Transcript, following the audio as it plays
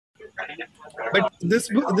But this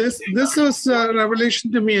was a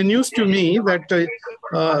revelation to me, a news to me that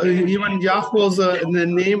even Yah was a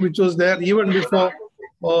name which was there even before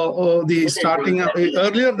the starting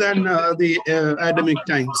earlier than the Adamic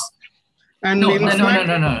times. And No, in fact,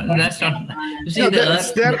 no. That's not. You see, no,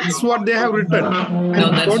 that's what they have written. And No,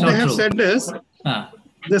 that's what not they have true. said is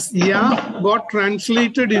this Yah got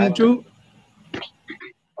translated into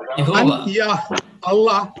Jehovah. Al-Yah,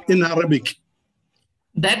 Allah in Arabic.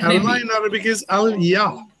 That may Allah be. in Arabic is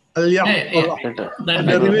Al-Yah, Allah. That A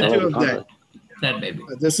may be. derivative of that. That may be.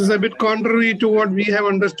 This is a bit contrary to what we have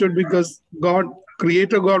understood because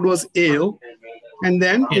Creator God was El, and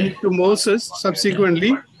then to Moses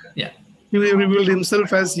subsequently, he revealed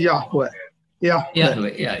himself as Yahweh.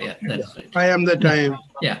 Yahweh, that's right. I am that I am.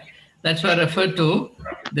 Yeah, that's why I refer to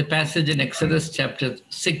the passage in Exodus chapter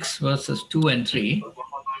 6, verses 2 and 3,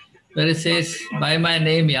 where it says, by my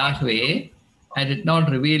name Yahweh, I did not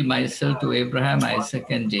reveal myself to Abraham, Isaac,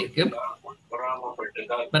 and Jacob,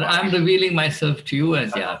 but I'm revealing myself to you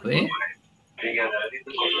as Yahweh.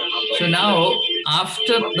 So now,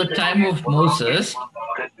 after the time of Moses,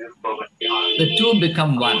 the two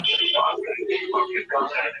become one.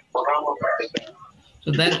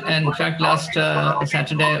 So that, and in fact, last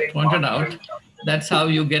Saturday I pointed out, that's how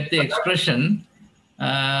you get the expression,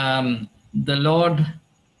 the Lord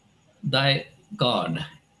thy God.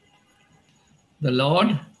 The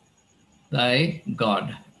Lord thy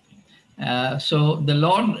God. So the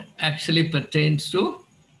Lord actually pertains to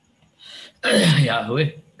Yahweh,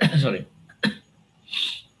 sorry,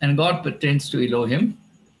 and God pertains to Elohim.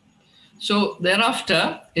 So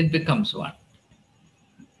thereafter, it becomes one.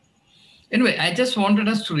 Anyway, I just wanted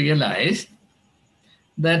us to realize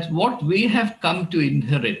that what we have come to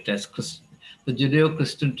inherit as the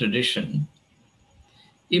Judeo-Christian tradition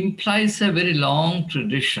implies a very long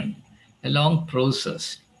tradition, a long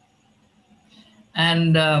process.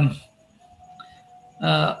 And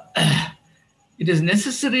it is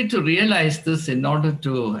necessary to realize this in order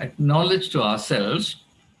to acknowledge to ourselves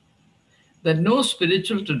that no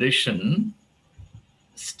spiritual tradition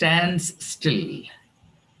stands still.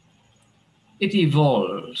 It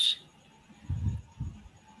evolves,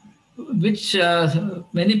 which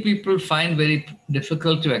many people find very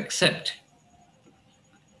difficult to accept,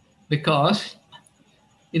 because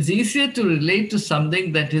it's easier to relate to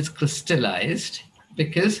something that is crystallized,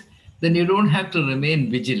 because then you don't have to remain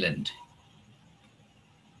vigilant.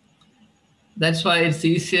 That's why it's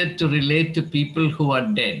easier to relate to people who are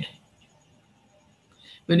dead.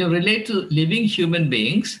 When you relate to living human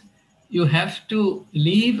beings, you have to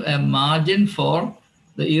leave a margin for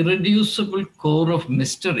the irreducible core of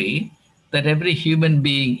mystery that every human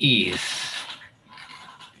being is.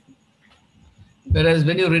 Whereas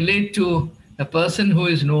when you relate to a person who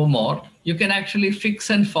is no more, you can actually fix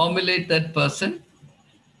and formulate that person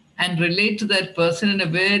and relate to that person in a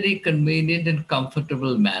very convenient and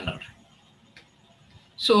comfortable manner.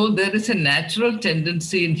 So there is a natural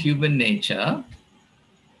tendency in human nature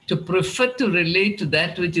to prefer to relate to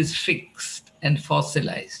that which is fixed and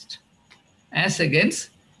fossilized, as against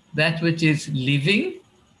that which is living,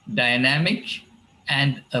 dynamic,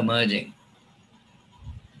 and emerging.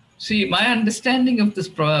 See, my understanding of this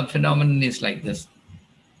phenomenon is like this.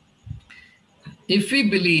 If we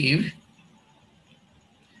believe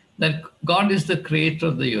that God is the creator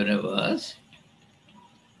of the universe,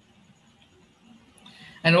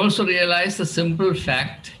 and also realize the simple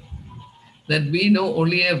fact that we know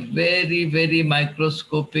only a very, very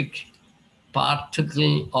microscopic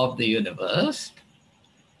particle of the universe,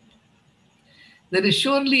 there is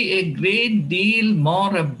surely a great deal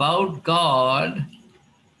more about God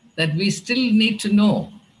that we still need to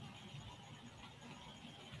know.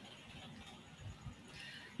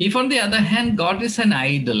 If, on the other hand, God is an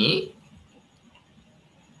idol,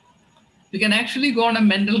 we can actually go on a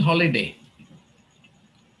mental holiday.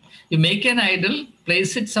 You make an idol,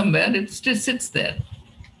 place it somewhere, it still sits there.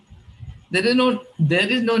 There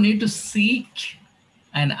is no need to seek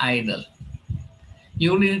an idol.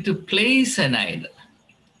 You only need to place an idol.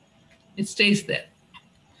 It stays there.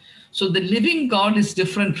 So the living God is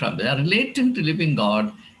different from that. Relating to living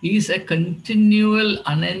God is a continual,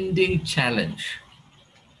 unending challenge.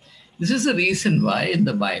 This is the reason why in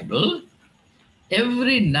the Bible,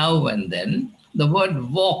 every now and then, the word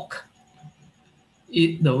walk,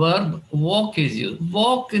 the verb walk is used.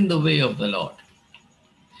 Walk in the way of the Lord.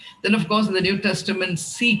 Then, of course, in the New Testament,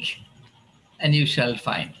 seek and you shall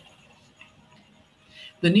find.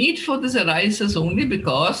 The need for this arises only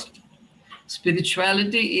because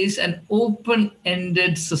spirituality is an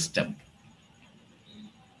open-ended system,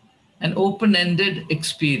 an open-ended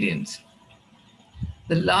experience.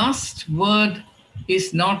 The last word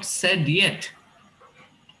is not said yet.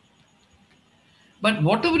 But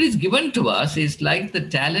whatever is given to us is like the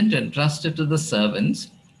talent entrusted to the servants,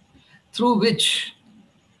 through which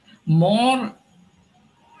more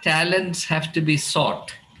talents have to be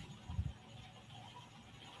sought.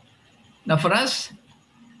 Now, for us,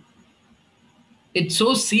 it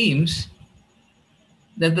so seems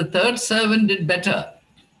that the third servant did better.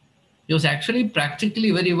 He was actually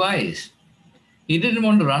practically very wise. He didn't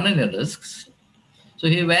want to run any risks. So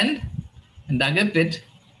he went and dug a pit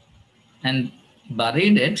and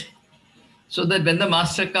buried it so that when the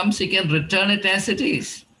master comes, he can return it as it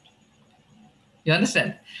is. You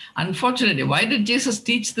understand? Unfortunately, why did Jesus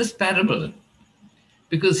teach this parable?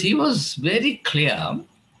 Because he was very clear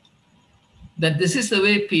that this is the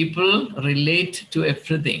way people relate to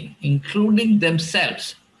everything, including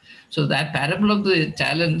themselves. So that parable of the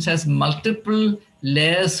talents has multiple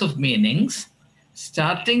layers of meanings,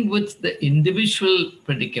 starting with the individual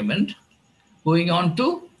predicament, going on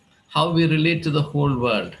to how we relate to the whole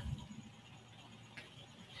world.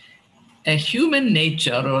 A human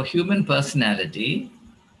nature or human personality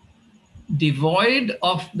devoid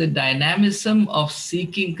of the dynamism of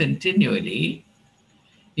seeking continually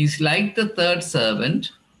is like the third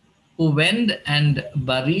servant who went and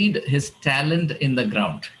buried his talent in the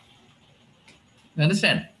ground. You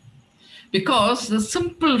understand? Because the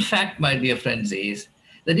simple fact, my dear friends, is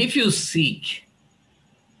that if you seek,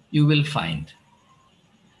 you will find.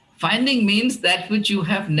 Finding means that which you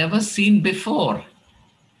have never seen before.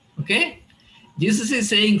 Okay? Jesus is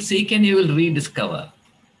saying, seek and you will rediscover.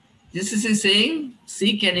 Jesus is saying,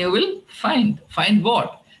 seek and you will find. Find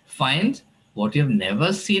what? Find what you have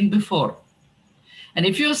never seen before. And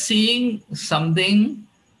if you're seeing something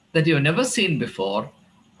that you've never seen before,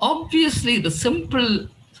 obviously the simple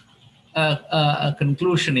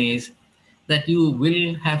conclusion is that you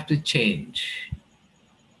will have to change.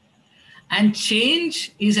 And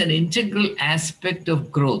change is an integral aspect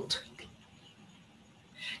of growth.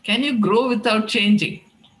 Can you grow without changing?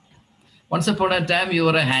 Once upon a time, you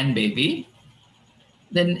were a hand baby.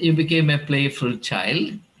 Then you became a playful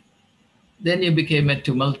child. Then you became a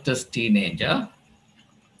tumultuous teenager.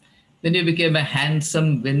 Then you became a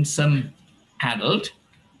handsome, winsome adult.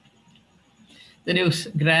 Then you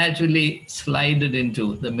gradually slided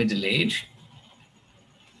into the middle age.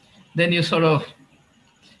 Then you sort of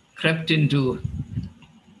crept into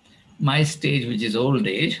my stage, which is old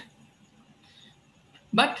age.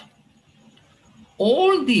 But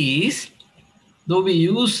all these, though we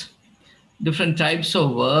use different types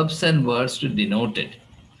of verbs and words to denote it,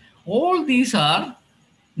 all these are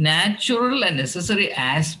natural and necessary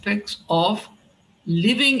aspects of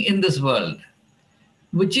living in this world,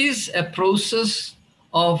 which is a process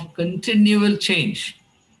of continual change.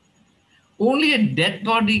 Only a dead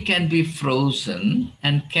body can be frozen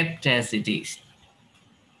and kept as it is.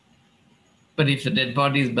 But if the dead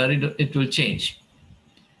body is buried, it will change.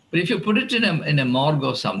 But if you put it in a morgue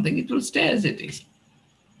or something, it will stay as it is.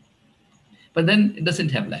 But then it doesn't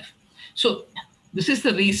have life. So this is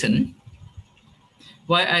the reason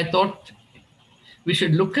why I thought we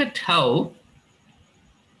should look at how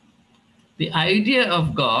the idea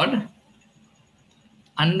of God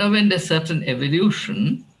underwent a certain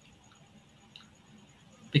evolution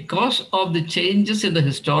because of the changes in the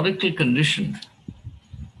historical condition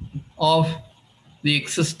of the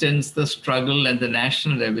existence, the struggle, and the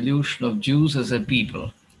national evolution of Jews as a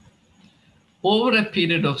people over a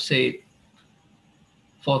period of, say,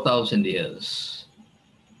 4,000 years.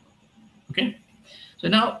 Okay? So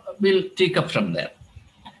now we'll take up from there.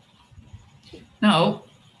 Now,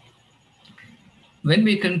 when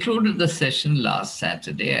we concluded the session last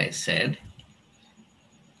Saturday, I said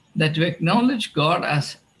that to acknowledge God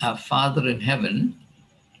as our Father in heaven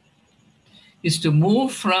is to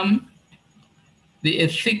move from the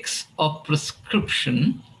ethics of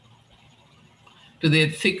prescription to the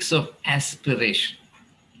ethics of aspiration.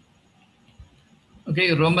 Okay,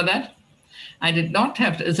 you remember that? I did not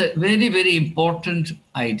have to, it's a very, very important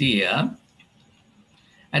idea.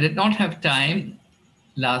 I did not have time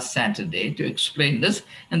last Saturday to explain this,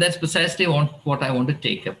 and that's precisely what I want to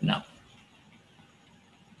take up now.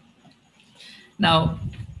 Now,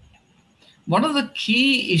 one of the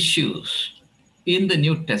key issues in the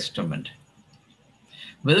New Testament,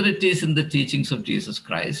 whether it is in the teachings of Jesus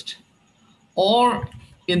Christ or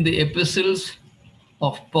in the epistles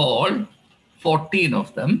of Paul, 14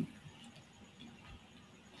 of them,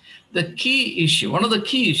 the key issue, one of the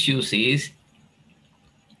key issues is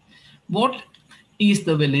what is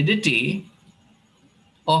the validity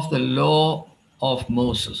of the law of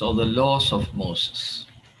Moses or the laws of Moses?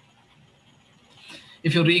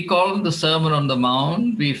 If you recall the Sermon on the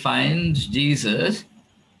Mount, we find Jesus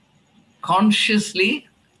consciously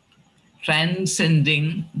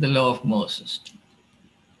transcending the law of Moses.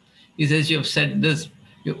 He says, you have said this,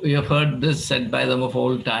 you have heard this said by them of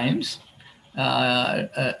old times,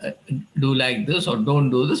 do like this or don't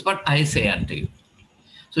do this, but I say unto you.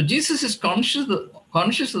 So Jesus is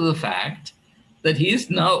conscious of the fact that he is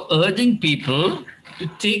now urging people to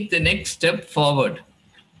take the next step forward.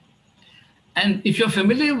 And if you're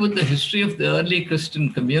familiar with the history of the early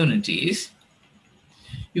Christian communities,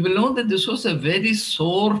 you will know that this was a very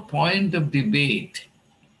sore point of debate,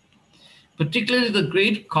 particularly the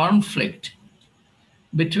great conflict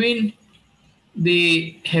between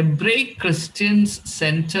the Hebraic Christians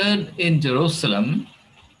centered in Jerusalem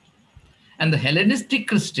and the Hellenistic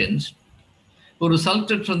Christians who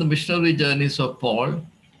resulted from the missionary journeys of Paul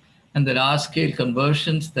and the large-scale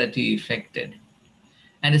conversions that he effected,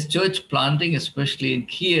 and his church planting, especially in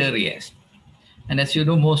key areas. And as you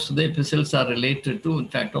know, most of the epistles are related to, in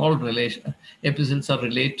fact, all epistles are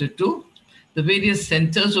related to the various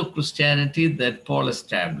centers of Christianity that Paul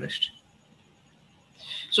established.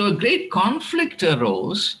 So a great conflict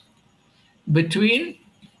arose between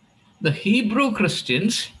the Hebrew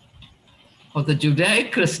Christians or the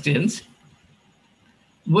Judaic Christians,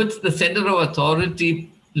 with the center of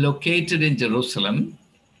authority located in Jerusalem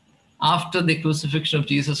after the crucifixion of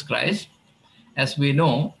Jesus Christ. As we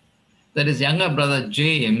know, that his younger brother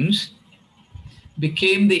James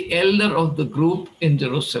became the elder of the group in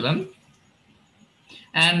Jerusalem,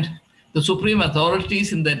 and the supreme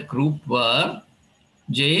authorities in that group were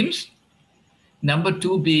James, number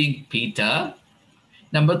 2 being Peter,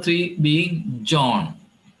 number 3 being John.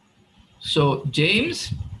 So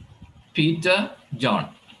James, Peter, John.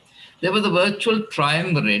 They were the virtual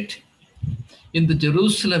triumvirate in the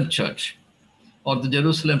Jerusalem church or the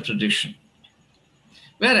Jerusalem tradition.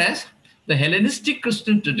 Whereas the Hellenistic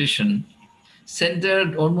Christian tradition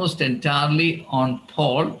centered almost entirely on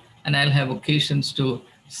Paul, and I'll have occasions to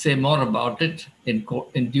say more about it in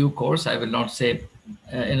due course. I will not say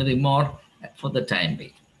anything more for the time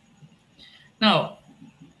being. Now,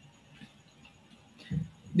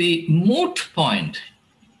 the moot point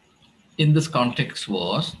in this context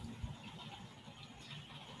was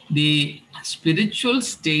the spiritual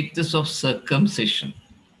status of circumcision.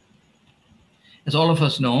 As all of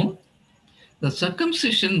us know, the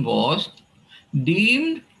circumcision was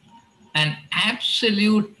deemed an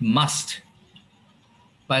absolute must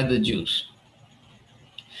by the Jews.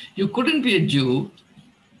 You couldn't be a Jew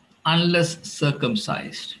unless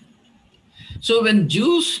circumcised. So when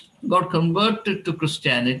Jews got converted to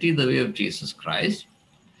Christianity, the way of Jesus Christ,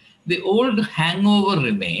 the old hangover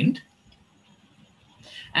remained,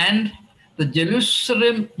 and the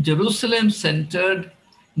Jerusalem-centered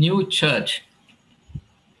new church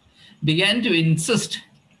began to insist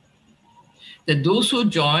that those who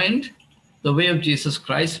joined the way of Jesus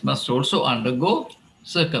Christ must also undergo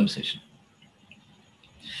circumcision.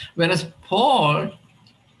 Whereas Paul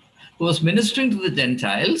was ministering to the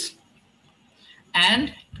Gentiles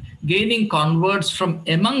and gaining converts from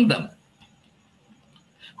among them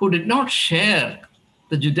who did not share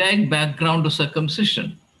the Judaic background of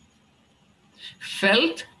circumcision,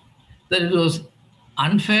 felt that it was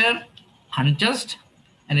unfair, unjust,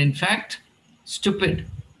 and in fact, stupid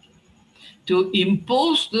to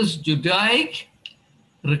impose this Judaic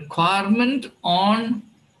requirement on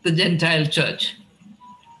the Gentile church.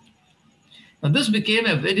 Now, this became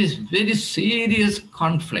a very, very serious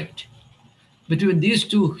conflict between these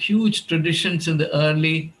two huge traditions in the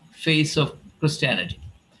early phase of Christianity.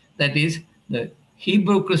 That is, the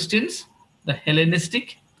Hebrew Christians, the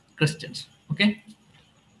Hellenistic Christians. Okay?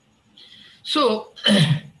 So,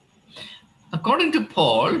 according to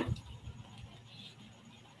Paul,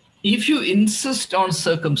 if you insist on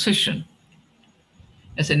circumcision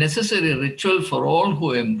as a necessary ritual for all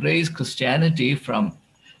who embrace Christianity from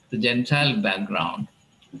the Gentile background,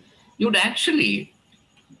 you would actually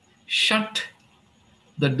shut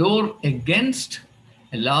the door against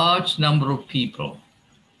a large number of people,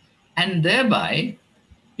 and thereby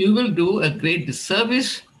you will do a great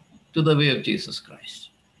disservice to the way of Jesus Christ.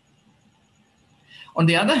 On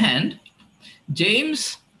the other hand,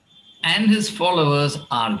 James and his followers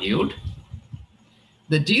argued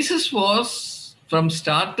that Jesus was from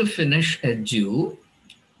start to finish a Jew.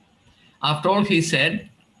 After all, he said,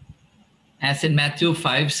 as in Matthew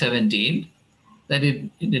 5:17, that it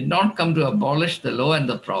did not come to abolish the law and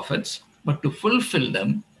the prophets, but to fulfill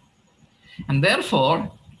them. And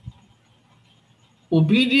therefore,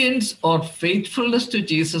 obedience or faithfulness to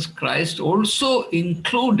Jesus Christ also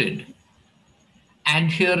included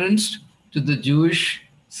adherence to the Jewish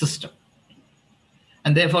system.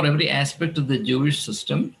 And therefore, every aspect of the Jewish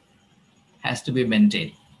system has to be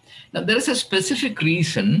maintained. Now, there is a specific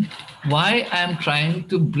reason why I'm trying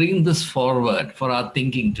to bring this forward for our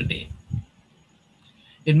thinking today.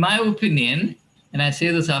 In my opinion, and I say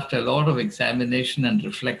this after a lot of examination and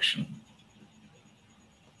reflection,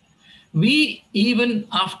 we, even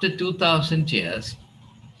after 2000 years,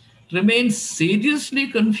 remain seriously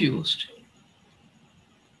confused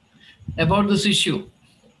about this issue.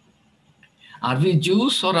 Are we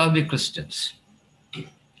Jews or are we Christians?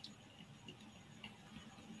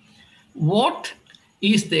 What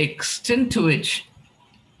is the extent to which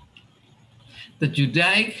the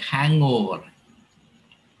Judaic hangover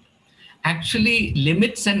actually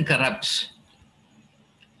limits and corrupts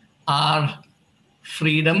our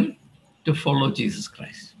freedom to follow Jesus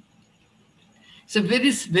Christ? It's a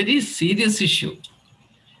very, very serious issue.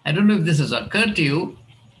 I don't know if this has occurred to you,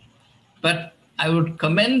 but I would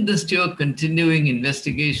commend this to your continuing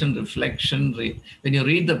investigation, reflection. When you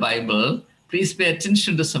read the Bible, please pay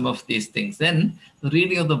attention to some of these things. Then the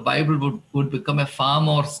reading of the Bible would become a far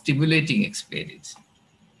more stimulating experience.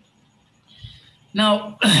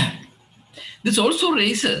 Now, this also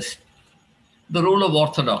raises the role of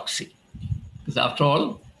orthodoxy. Because after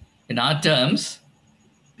all, in our terms,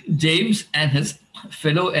 James and his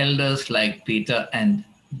fellow elders like Peter and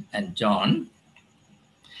John,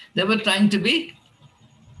 they were trying to be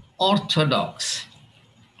orthodox.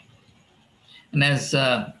 And as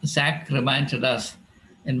Zach reminded us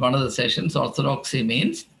in one of the sessions, orthodoxy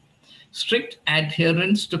means strict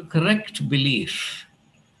adherence to correct belief.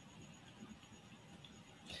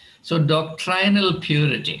 So doctrinal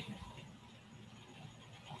purity.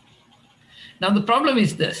 Now the problem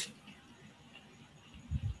is this.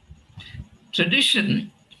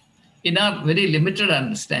 Tradition, in our very limited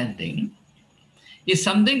understanding, is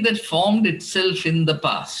something that formed itself in the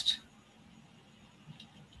past.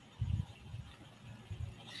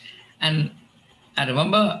 And I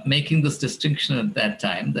remember making this distinction at that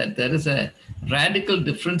time, that there is a radical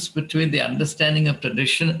difference between the understanding of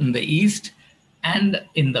tradition in the East and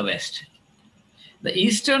in the West. The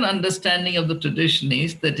Eastern understanding of the tradition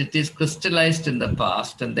is that it is crystallized in the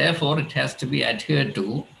past and therefore it has to be adhered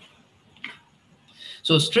to.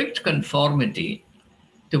 So strict conformity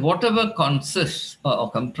to whatever consists or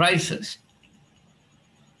comprises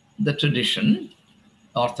the tradition,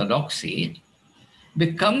 orthodoxy,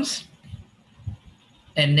 becomes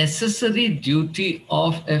a necessary duty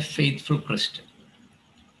of a faithful Christian.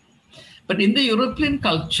 But in the European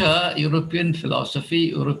culture, European philosophy,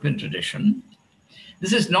 European tradition,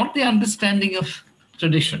 this is not the understanding of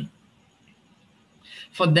tradition.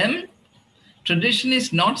 For them, tradition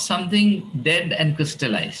is not something dead and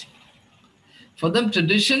crystallized. For them,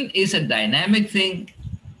 tradition is a dynamic thing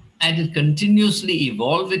and it continuously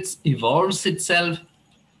evolves itself.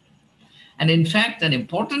 And in fact, an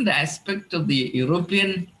important aspect of the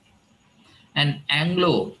European and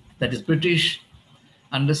Anglo, that is British,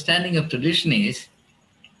 understanding of tradition is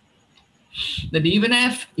that even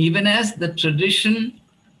as the tradition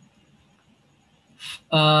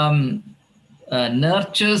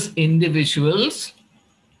nurtures individuals,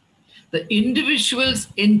 the individuals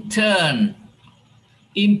in turn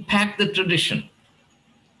impact the tradition.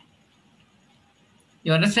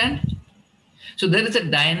 You understand? So there is a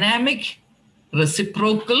dynamic,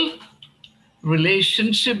 reciprocal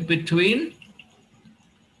relationship between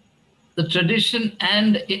the tradition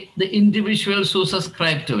and the individuals who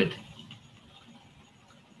subscribe to it.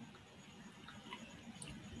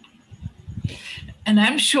 And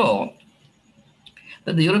I'm sure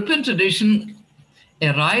that the European tradition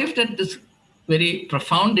arrived at this very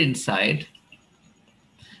profound insight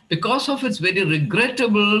because of its very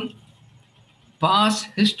regrettable past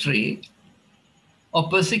history of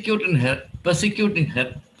persecuting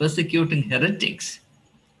heretics.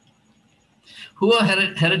 Who are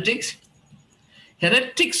heretics?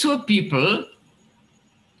 Heretics were people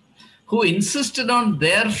who insisted on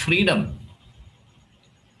their freedom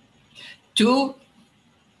to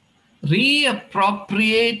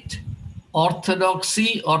reappropriate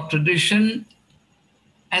orthodoxy or tradition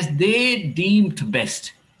as they deemed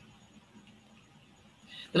best.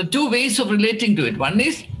 There are two ways of relating to it. One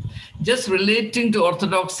is just relating to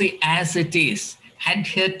orthodoxy as it is,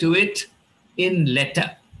 adhere to it in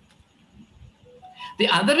letter. The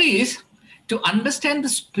other is to understand the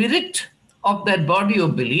spirit of that body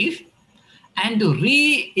of belief and to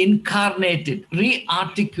reincarnate it,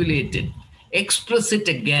 re-articulate it, express it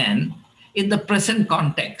again in the present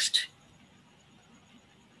context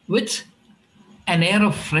with an air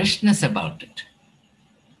of freshness about it.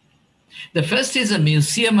 The first is a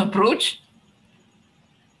museum approach,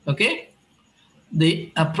 okay?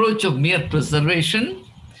 The approach of mere preservation.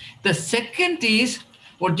 The second is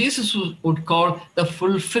what Jesus would call the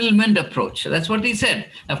fulfillment approach. That's what he said.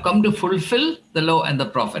 I've come to fulfill the law and the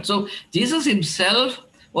prophet. So Jesus himself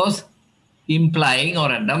was implying or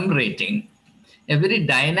adumbrating a very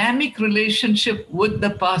dynamic relationship with the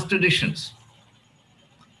past traditions,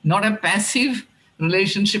 not a passive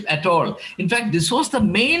relationship at all. In fact, this was the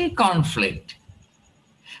main conflict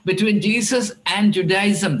between Jesus and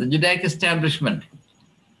Judaism, the Judaic establishment.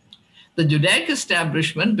 The Judaic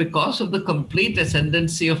establishment, because of the complete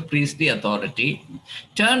ascendancy of priestly authority,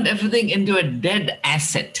 turned everything into a dead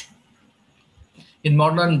asset. In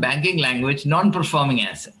modern banking language, non-performing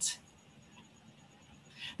assets.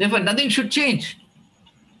 Therefore, nothing should change.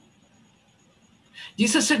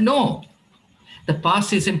 Jesus said, no, the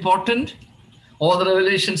past is important. All the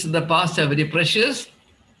revelations in the past are very precious.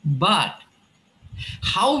 But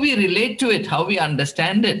how we relate to it, how we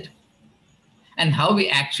understand it, and how we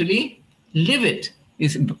actually live it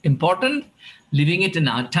is important. Living it in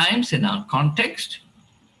our times, in our context.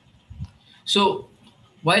 So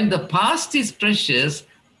while the past is precious,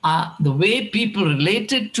 the way people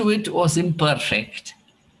related to it was imperfect.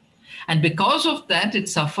 And because of that, it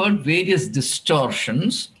suffered various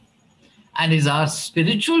distortions. And it's our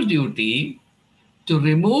spiritual duty to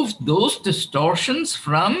remove those distortions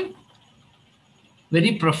from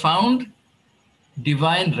very profound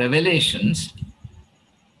divine revelations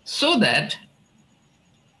so that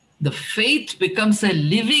the faith becomes a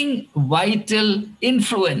living, vital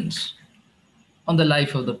influence on the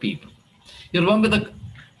life of the people. You remember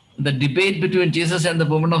the debate between Jesus and the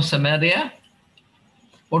woman of Samaria?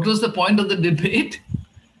 What was the point of the debate?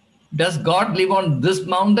 Does God live on this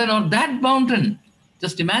mountain or that mountain?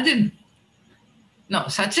 Just imagine. Now,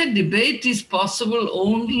 such a debate is possible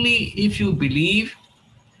only if you believe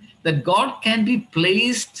that God can be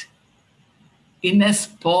placed in a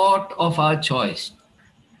spot of our choice.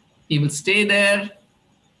 He will stay there.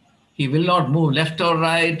 He will not move left or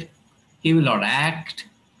right. He will not act.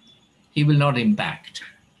 He will not impact.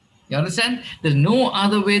 You understand? There's no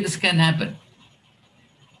other way this can happen.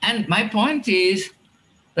 And my point is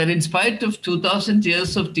that in spite of 2,000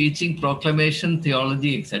 years of teaching, proclamation,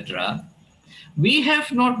 theology, etc., we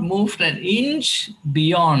have not moved an inch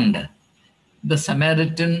beyond the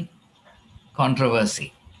Samaritan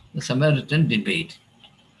controversy, the Samaritan debate.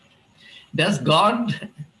 Does God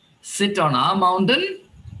sit on our mountain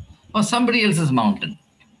or somebody else's mountain?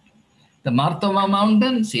 The Marthoma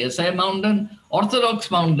mountain, CSI mountain, Orthodox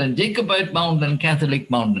mountain, Jacobite mountain, Catholic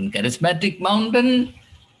mountain, Charismatic mountain,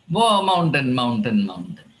 War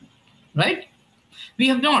mountain. Right? We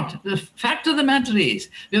have not. The fact of the matter is,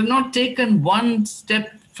 we have not taken one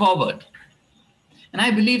step forward. And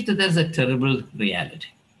I believe that there's a terrible reality.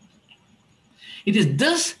 It is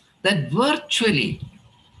this that virtually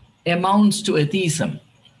amounts to atheism.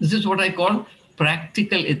 This is what I call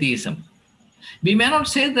practical atheism. We may not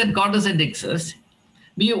say that God doesn't exist.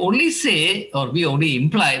 We only say, or we only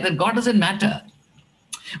imply that God doesn't matter.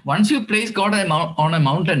 Once you place God on a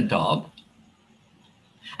mountaintop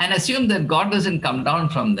and assume that God doesn't come down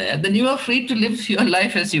from there, then you are free to live your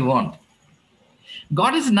life as you want.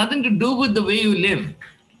 God has nothing to do with the way you live,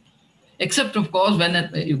 except, of course, when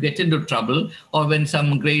you get into trouble or when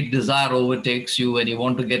some great desire overtakes you and you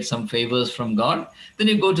want to get some favors from God, then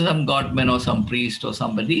you go to some godman or some priest or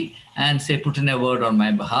somebody and say, put in a word on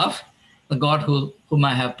my behalf. The God whom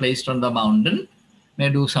I have placed on the mountain may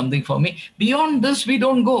do something for me. Beyond this, we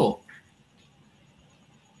don't go.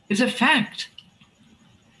 It's a fact.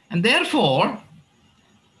 And therefore,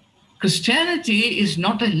 Christianity is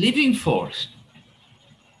not a living force.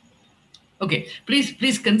 Okay,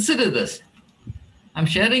 please consider this. I'm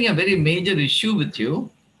sharing a very major issue with you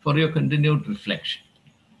for your continued reflection.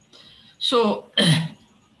 So,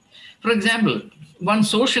 for example, one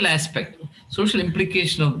social aspect, social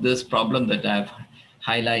implication of this problem that I've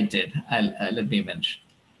highlighted, let me mention.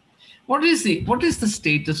 What is the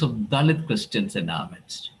status of Dalit Christians in our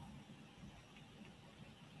midst?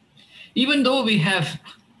 Even though we have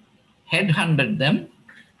headhunted them,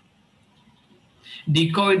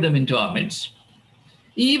 decoyed them into our midst,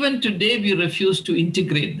 even today we refuse to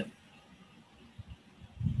integrate them.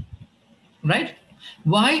 Right?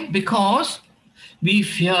 Why? Because we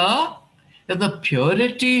fear that the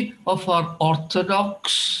purity of our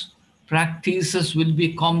orthodox practices will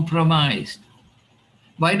be compromised.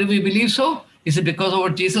 Why do we believe so? Is it because of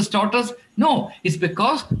what Jesus taught us? No, it's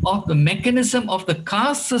because of the mechanism of the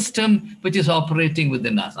caste system which is operating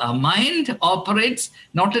within us. Our mind operates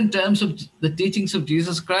not in terms of the teachings of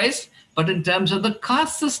Jesus Christ, but in terms of the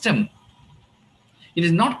caste system. It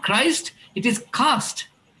is not Christ, it is caste.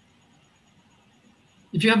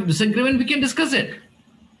 If you have disagreement, we can discuss it.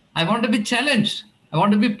 I want to be challenged. I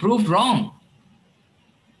want to be proved wrong.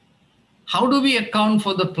 How do we account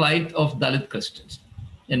for the plight of Dalit Christians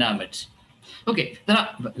in our midst? Okay, there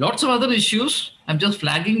are lots of other issues. I'm just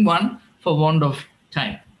flagging one for want of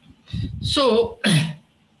time. So,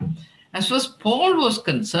 as far as Paul was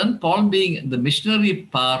concerned, Paul being the missionary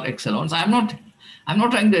par excellence, I'm not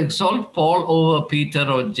trying to exalt Paul over Peter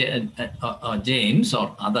or James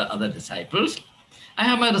or other disciples. I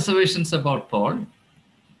have my reservations about Paul.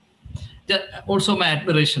 Also my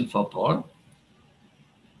admiration for Paul.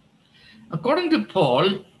 According to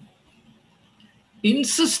Paul,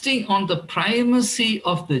 insisting on the primacy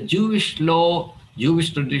of the Jewish law,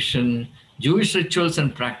 Jewish tradition, Jewish rituals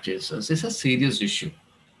and practices is a serious issue.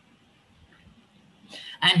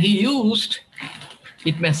 And he used,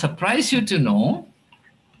 it may surprise you to know,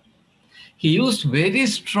 he used very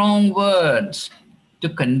strong words to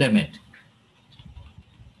condemn it.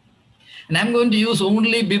 And I'm going to use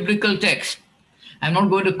only biblical text. I'm not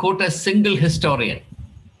going to quote a single historian.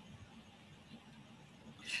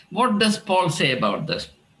 What does Paul say about this?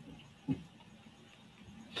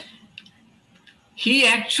 He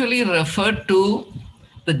actually referred to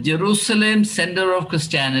the Jerusalem center of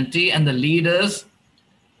Christianity and the leaders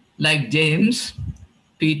like James,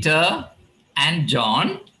 Peter, and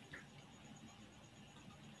John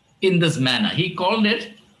in this manner. He called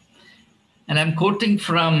it, and I'm quoting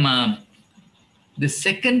from the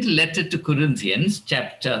second letter to Corinthians,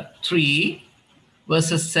 chapter 3,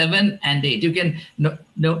 verses 7 and 8. You can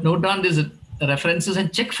note down these references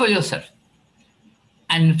and check for yourself.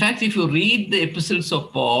 And in fact, if you read the epistles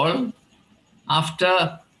of Paul,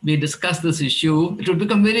 after we discuss this issue, it will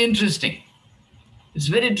become very interesting. It's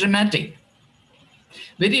very dramatic.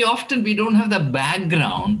 Very often we don't have the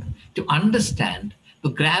background to understand the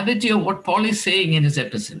gravity of what Paul is saying in his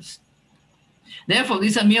epistles. Therefore,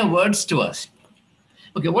 these are mere words to us.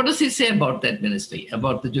 Okay, what does he say about that ministry,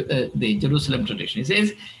 about the Jerusalem tradition? He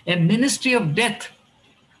says, a ministry of death.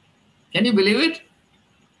 Can you believe it?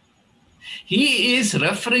 He is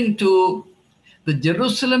referring to the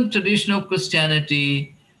Jerusalem tradition of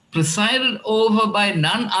Christianity presided over by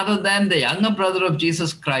none other than the younger brother of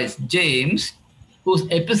Jesus Christ, James, whose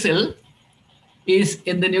epistle is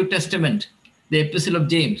in the New Testament, the epistle of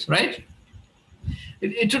James, right?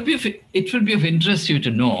 It would be of interest to you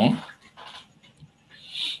to know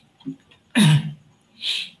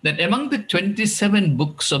that among the 27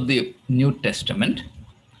 books of the New Testament,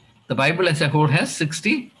 the Bible as a whole has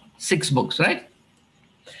 66 books, right?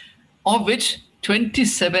 Of which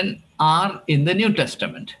 27 are in the New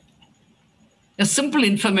Testament. A simple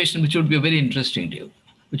information which would be very interesting to you,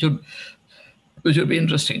 which would be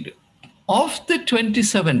interesting to you. Of the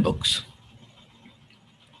 27 books,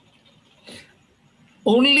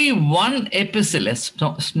 only one epistle, a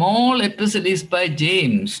small epistle, is by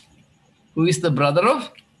James, who is the brother of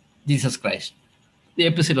Jesus Christ, the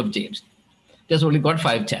epistle of James. It has only got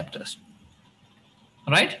 5 chapters.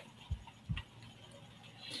 Right?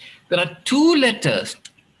 There are 2 letters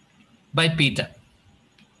by Peter.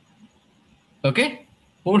 Okay?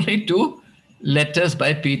 Only 2 letters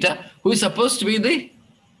by Peter, who is supposed to be the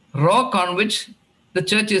rock on which the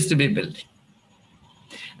church is to be built.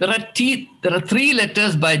 There are 3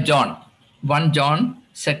 letters by John. 1 John,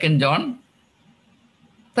 2 John,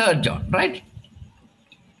 3 John, right?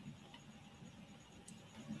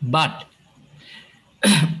 But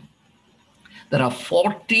there are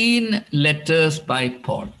 14 letters by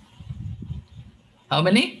Paul. How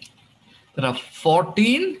many? There are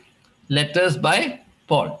 14 letters by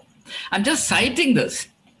Paul. I'm just citing this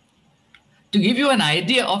to give you an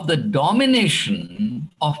idea of the domination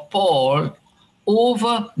of Paul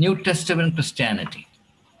over New Testament Christianity.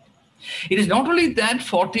 It is not only that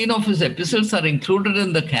 14 of his epistles are included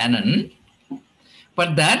in the canon,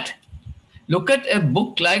 but that, look at a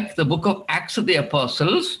book like the book of Acts of the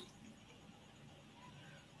Apostles,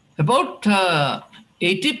 about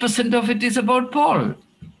 80% of it is about Paul.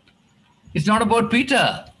 It's not about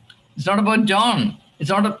Peter. It's not about John. It's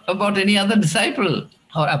not about any other disciple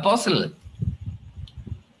or apostle.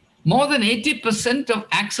 More than 80% of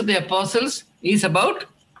Acts of the Apostles is about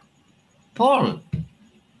Paul.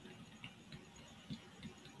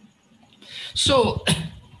 So,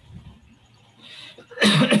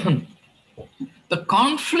 the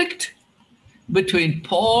conflict between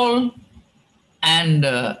Paul and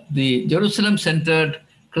the Jerusalem-centered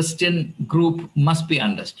Christian group must be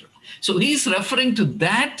understood. So he's referring to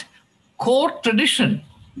that core tradition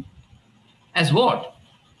as what?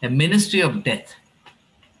 A ministry of death.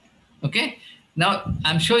 Okay? Now,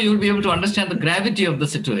 I'm sure you'll be able to understand the gravity of the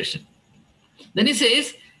situation. Then he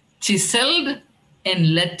says, chiseled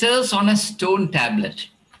in letters on a stone tablet.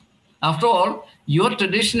 After all, your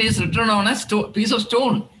tradition is written on a piece of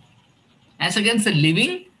stone as against the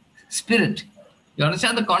living spirit. You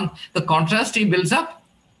understand the contrast he builds up?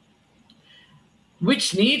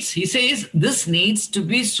 Which needs, he says, this needs to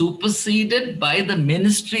be superseded by the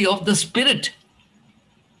ministry of the Spirit.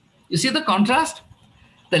 You see the contrast?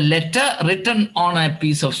 The letter written on a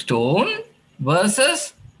piece of stone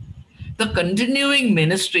versus the continuing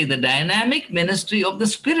ministry, the dynamic ministry of the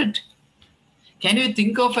Spirit. Can you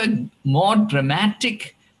think of a more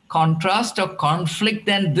dramatic contrast or conflict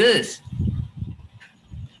than this?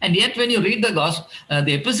 And yet when you read the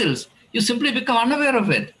epistles, you simply become unaware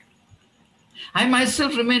of it. I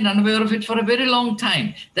myself remained unaware of it for a very long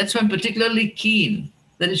time. That's why I'm particularly keen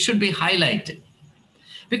that it should be highlighted.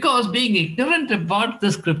 Because being ignorant about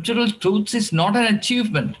the scriptural truths is not an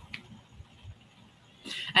achievement.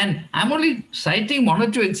 And I'm only citing one or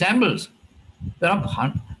two examples. There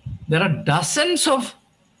are dozens of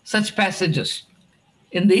such passages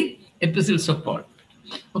in the epistles of Paul.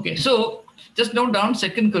 Okay, so just note down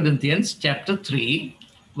 2 Corinthians chapter 3,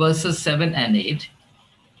 verses 7 and 8.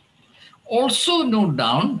 Also note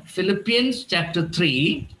down Philippians chapter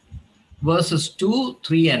 3, verses 2,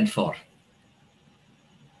 3, and 4.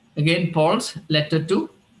 Again, Paul's letter to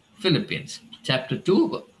Philippians, chapter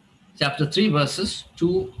 3, verses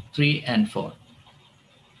 2, 3, and 4.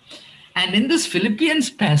 And in this Philippians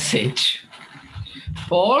passage,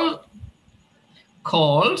 Paul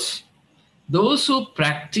calls those who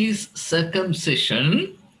practice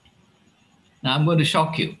circumcision. Now I'm going to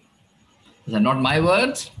shock you. These are not my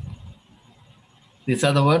words. These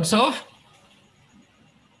are the words of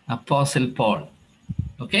Apostle Paul.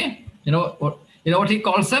 Okay? You know what he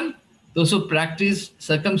calls them? Those who practice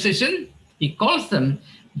circumcision, he calls them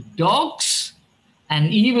dogs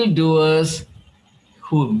and evildoers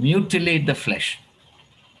who mutilate the flesh.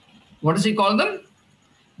 What does he call them?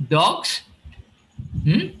 Dogs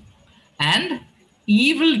and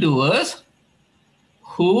evildoers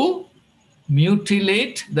who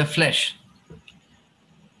mutilate the flesh.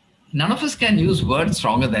 None of us can use words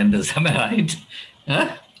stronger than this, am I right?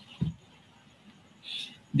 Huh?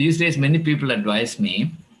 These days, many people advise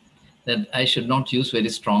me that I should not use very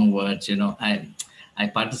strong words. You know, I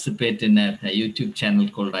participate in a YouTube channel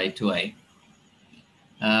called Eye to Eye.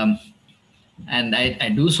 And I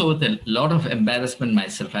do so with a lot of embarrassment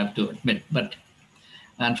myself, I have to admit. But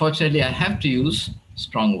unfortunately, I have to use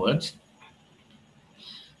strong words.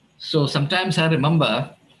 So sometimes I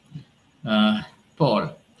remember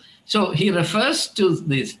Paul. So he refers to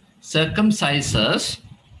these circumcisers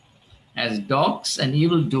as dogs and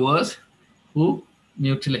evildoers who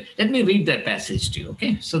mutilate. Let me read that passage to you,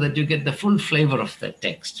 okay, so that you get the full flavor of the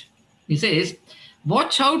text. He says,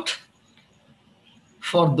 watch out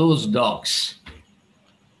for those dogs,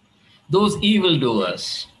 those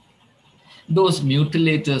evildoers, those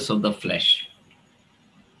mutilators of the flesh.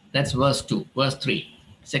 That's verse 2, verse 3,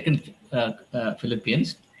 second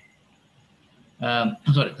Philippians.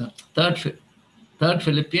 Third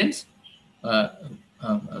Philippians,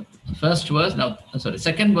 first verse,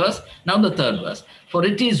 second verse, now the third verse. For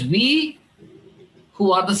it is we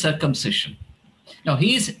who are the circumcision. Now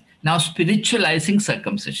he is now spiritualizing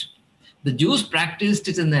circumcision. The Jews practiced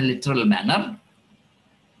it in a literal manner.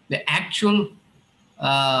 The actual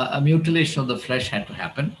mutilation of the flesh had to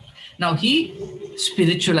happen. Now he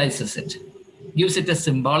spiritualizes it, gives it a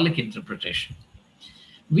symbolic interpretation.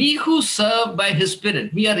 We who serve by his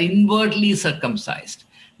Spirit, we are inwardly circumcised.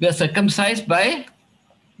 We are circumcised by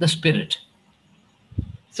the Spirit.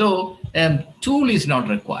 So tool is not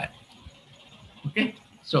required. Okay?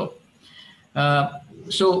 So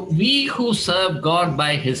we who serve God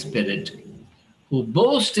by his Spirit, who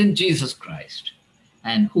boast in Jesus Christ,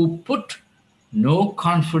 and who put no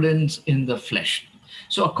confidence in the flesh.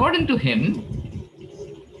 So according to him,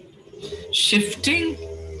 shifting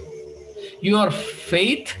your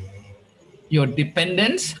faith, your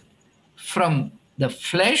dependence from the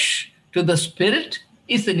flesh to the Spirit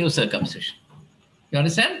is the new circumcision. You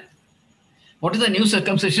understand? What is the new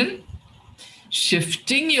circumcision?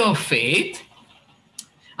 Shifting your faith.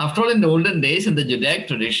 After all, in the olden days, in the Judaic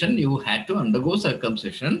tradition, you had to undergo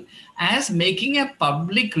circumcision as making a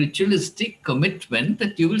public ritualistic commitment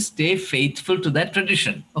that you will stay faithful to that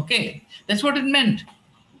tradition. Okay, that's what it meant.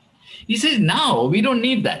 He says, now we don't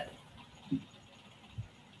need that.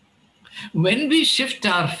 When we shift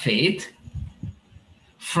our faith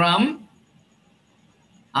from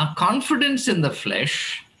our confidence in the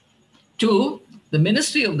flesh to the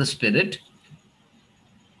ministry of the Spirit,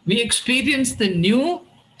 We experience the new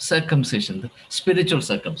circumcision, the spiritual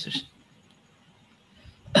circumcision.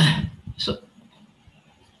 So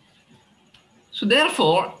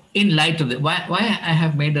therefore, in light of that, why I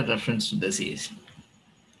have made a reference to this is,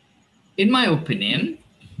 in my opinion,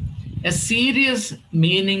 a serious,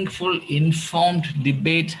 meaningful, informed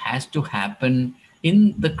debate has to happen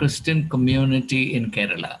in the Christian community in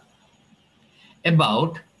Kerala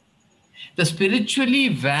about the spiritually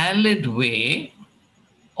valid way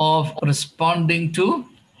of responding to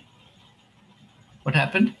what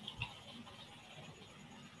happened.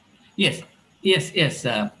 Yes.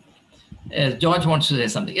 George wants to say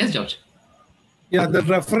something. Yes, George. Yeah, the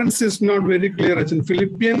reference is not very clear. It's in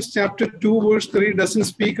Philippians chapter 2, verse 3 doesn't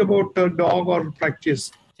speak about a dog or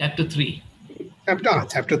practice. Chapter 3.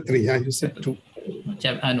 Chapter 3. Yeah, you said 2.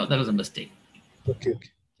 I know, that was a mistake. Okay.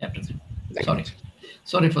 Chapter 3.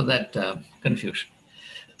 Sorry for that confusion.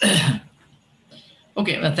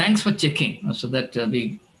 Okay, well, thanks for checking so that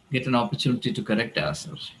we get an opportunity to correct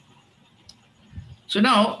ourselves. So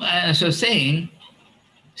now, as I was saying,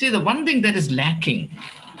 see, the one thing that is lacking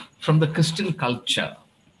from the Christian culture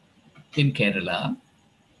in Kerala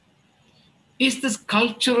is this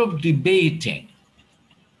culture of debating.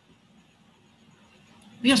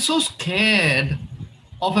 We are so scared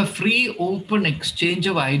of a free, open exchange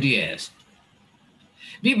of ideas.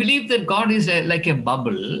 We believe that God is like a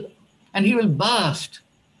bubble and he will burst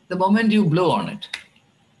the moment you blow on it.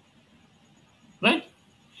 Right?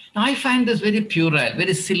 Now, I find this very puerile,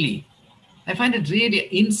 very silly. I find it really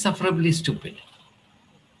insufferably stupid.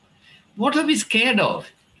 What are we scared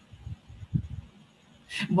of?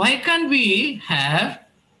 Why can't we have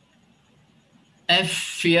a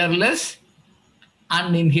fearless,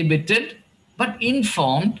 uninhibited, but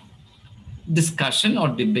informed discussion or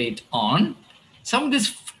debate on some of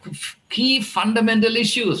these key fundamental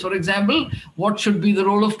issues? For example, what should be the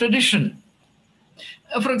role of tradition?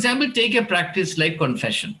 For example, take a practice like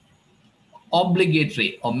confession,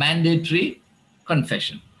 obligatory or mandatory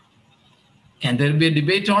confession. Can there be a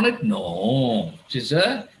debate on it? No, it is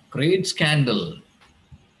a great scandal.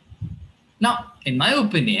 Now, in my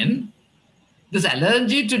opinion, this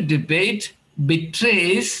allergy to debate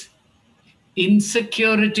betrays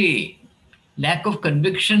insecurity, lack of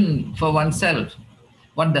conviction for oneself.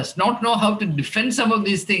 One does not know how to defend some of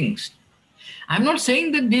these things. I'm not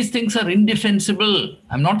saying that these things are indefensible.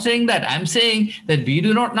 I'm not saying that. I'm saying that we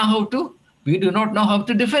do not know how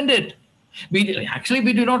to defend it. We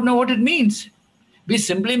do not know what it means. We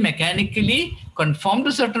simply mechanically conform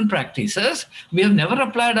to certain practices. We have never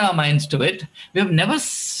applied our minds to it. We have never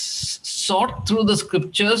sought through the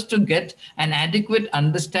scriptures to get an adequate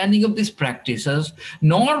understanding of these practices,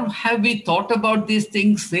 nor have we thought about these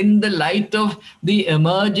things in the light of the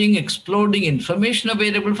emerging, exploding information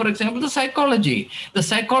available. For example, the psychology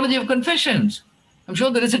of confessions. I'm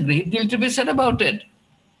sure there is a great deal to be said about it.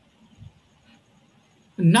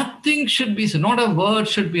 Nothing should be said, not a word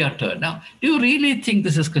should be uttered. Now, do you really think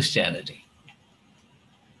this is Christianity?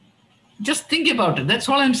 Just think about it. That's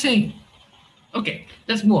all I'm saying. Okay,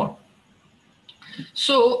 let's move on.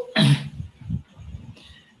 So,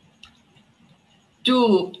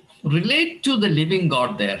 to relate to the living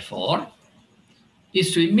God, therefore,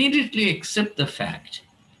 is to immediately accept the fact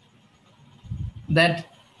that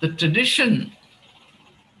the tradition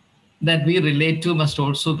that we relate to must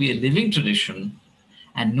also be a living tradition,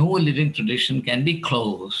 and no living tradition can be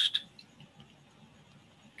closed.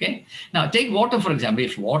 Okay? Now, take water, for example.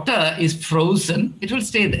 If water is frozen, it will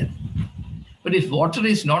stay there. But if water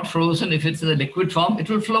is not frozen, if it's in the liquid form, it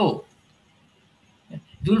will flow.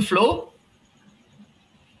 It will flow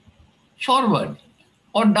forward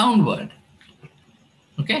or downward.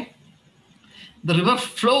 Okay? The river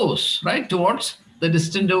flows, right, towards the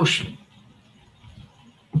distant ocean.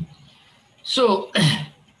 So,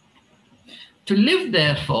 to live,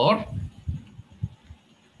 therefore,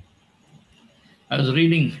 I was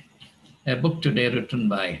reading a book today written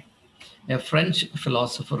by a French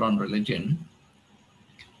philosopher on religion,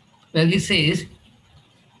 where he says,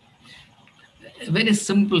 a very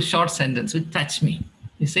simple, short sentence which touched me.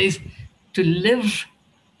 He says, to live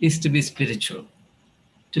is to be spiritual.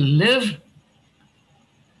 To live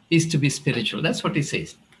is to be spiritual. That's what he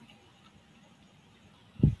says.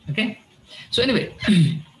 Okay? So anyway,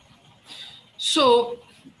 so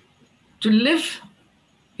to live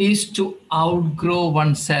is to outgrow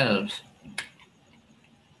oneself.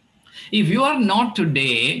 If you are not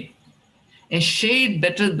today a shade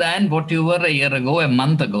better than what you were a year ago, a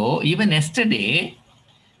month ago, even yesterday,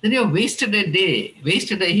 then you have wasted a day,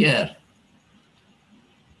 wasted a year.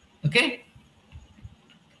 Okay?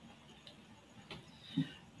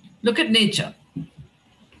 Look at nature.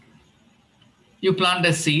 You plant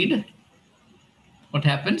a seed. What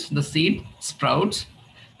happens? The seed sprouts,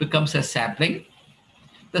 becomes a sapling.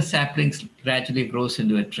 The sapling gradually grows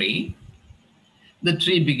into a tree. The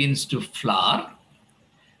tree begins to flower.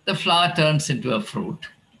 The flower turns into a fruit.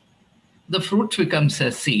 The fruit becomes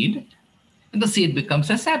a seed, and the seed becomes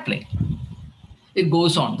a sapling. It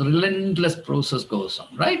goes on. The relentless process goes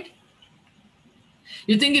on, right?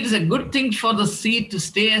 You think it is a good thing for the seed to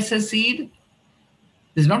stay as a seed?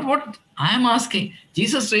 This is not what I am asking.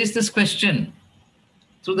 Jesus raised this question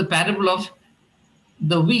through the parable of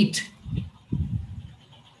the wheat.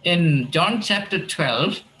 In John chapter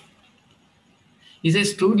 12, he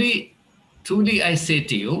says, truly, truly I say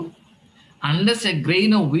to you, unless a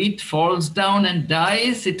grain of wheat falls down and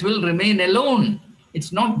dies, it will remain alone.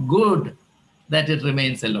 It's not good that it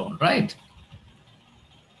remains alone, right?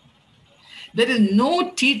 There is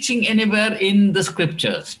no teaching anywhere in the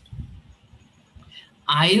scriptures,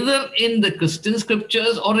 either in the Christian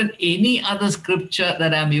scriptures or in any other scripture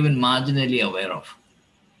that I'm even marginally aware of,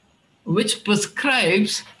 which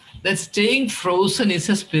prescribes that staying frozen is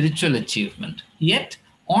a spiritual achievement. Yet,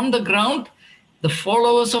 on the ground, the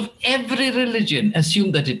followers of every religion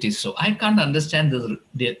assume that it is so. I can't understand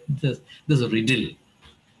this riddle.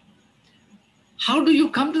 How do you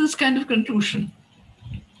come to this kind of conclusion?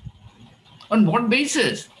 On what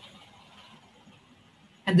basis?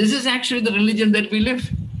 And this is actually the religion that we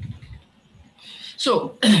live.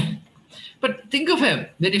 So, but think of a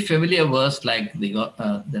very familiar verse like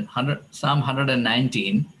Psalm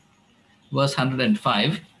 119, verse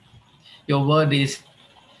 105. Your word is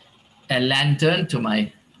a lantern to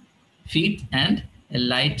my feet and a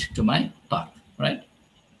light to my path, right?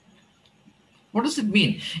 What does it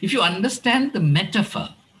mean? If you understand the metaphor,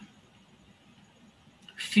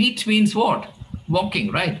 feet means what?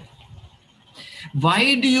 Walking, right?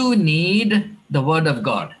 Why do you need the word of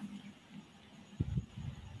God?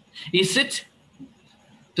 Is it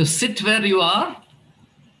to sit where you are,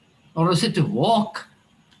 or is it to walk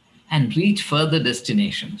and reach further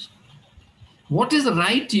destinations? What is the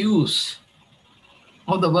right use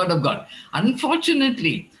of the word of God?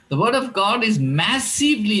 Unfortunately, the word of God is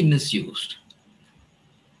massively misused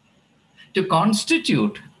to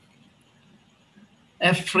constitute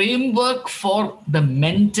a framework for the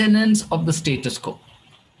maintenance of the status quo.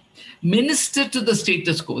 Minister to the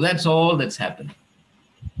status quo. That's all that's happened.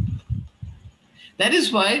 That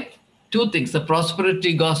is why two things, the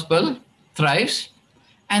prosperity gospel thrives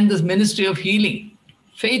and this ministry of healing,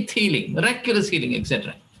 faith healing, miraculous healing,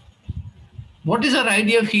 etc. What is our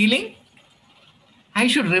idea of healing? I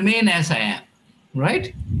should remain as I am,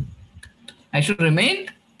 right? I should remain.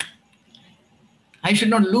 I should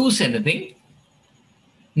not lose anything,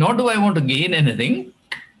 nor do I want to gain anything.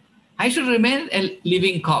 I should remain a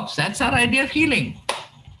living corpse. That's our idea of healing.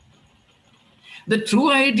 The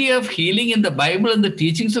true idea of healing in the Bible and the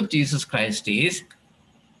teachings of Jesus Christ is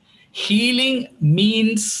healing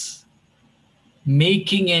means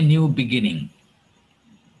making a new beginning.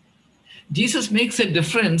 Jesus makes a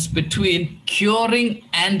difference between curing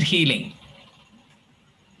and healing.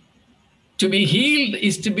 To be healed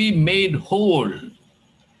is to be made whole.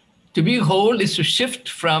 To be whole is to shift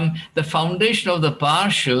from the foundation of the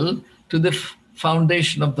partial to the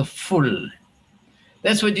foundation of the full.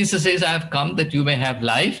 That's why Jesus says, I have come that you may have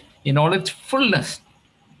life in all its fullness.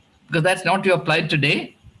 Because that's not your plight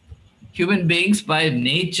today. Human beings by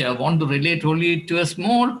nature want to relate only to a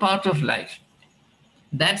small part of life.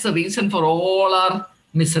 That's the reason for all our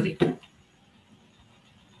misery.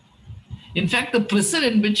 In fact, the prison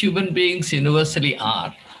in which human beings universally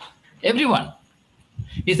are, everyone,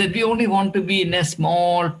 is that we only want to be in a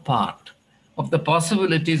small part of the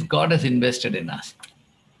possibilities God has invested in us.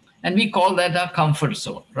 And we call that our comfort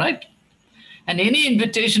zone, right? And any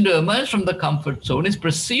invitation to emerge from the comfort zone is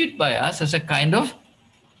perceived by us as a kind of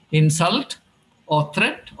insult or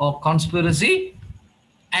threat or conspiracy,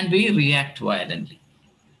 and we react violently.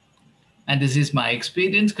 And this is my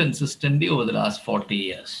experience consistently over the last 40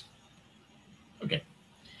 years. Okay.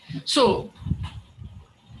 So,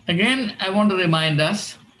 again, I want to remind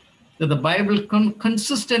us that the Bible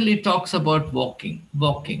consistently talks about walking,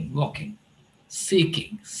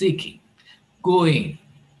 seeking, going,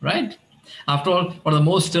 right? After all, one of the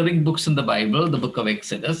most stirring books in the Bible, the book of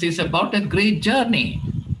Exodus, is about a great journey.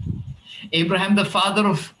 Abraham, the father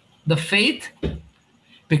of the faith,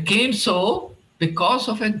 became so because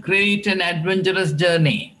of a great and adventurous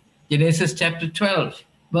journey. Genesis chapter 12,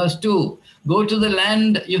 verse 2. Go to the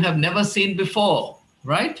land you have never seen before,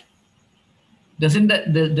 right? Doesn't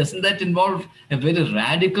that involve a very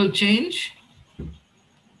radical change?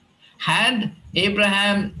 Had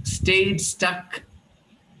Abraham stayed stuck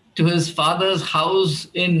to his father's house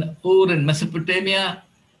in Ur in Mesopotamia,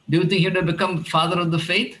 do you think he would have become father of the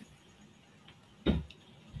faith?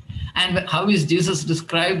 And how is Jesus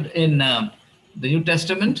described in the New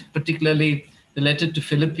Testament, particularly the letter to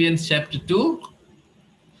Philippians chapter 2?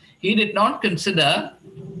 He did not consider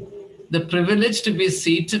the privilege to be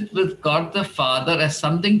seated with God the Father as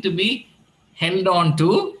something to be held on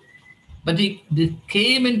to, but he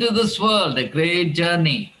came into this world, a great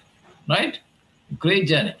journey, right? Great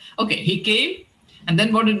journey. Okay, he came, and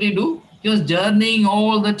then what did he do? He was journeying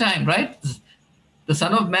all the time, right? The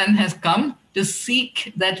Son of Man has come to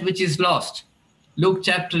seek that which is lost. Luke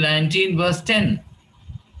chapter 19, verse 10.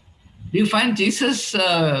 Do you find Jesus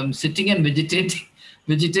sitting and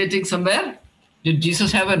vegetating somewhere? Did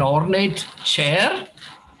Jesus have an ornate chair?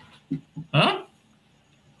 Huh?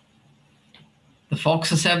 The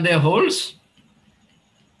foxes have their holes.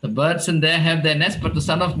 The birds in there have their nests, but the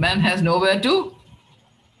Son of Man has nowhere to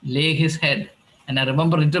lay his head. And I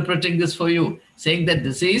remember interpreting this for you, saying that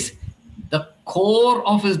this is the core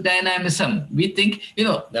of his dynamism. We think,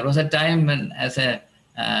 there was a time when as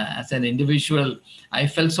an individual, I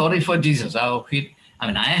felt sorry for Jesus. I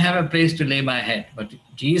have a place to lay my head, but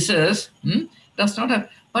Jesus does not have.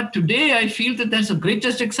 But today I feel that that's the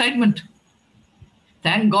greatest excitement.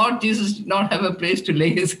 Thank God Jesus did not have a place to lay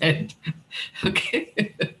his head.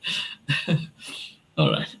 Okay.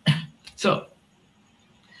 All right. So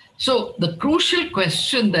the crucial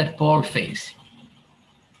question that Paul faced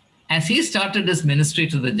as he started his ministry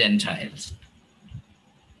to the Gentiles,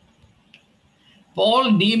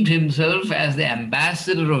 Paul deemed himself as the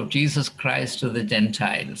ambassador of Jesus Christ to the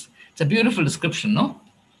Gentiles. It's a beautiful description, no?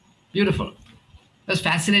 Beautiful. I was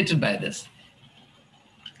fascinated by this.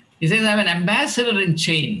 He says, I'm an ambassador in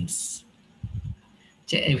chains.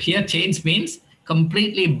 Here, chains means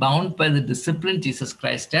completely bound by the discipline Jesus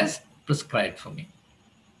Christ has prescribed for me.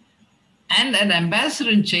 And an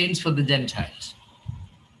ambassador in chains for the Gentiles.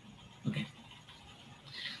 Okay.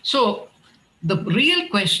 So the real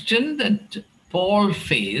question that Paul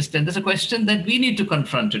faced, and there's a question that we need to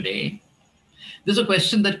confront today. There's a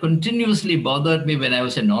question that continuously bothered me when I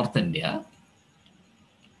was in North India.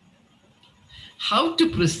 How to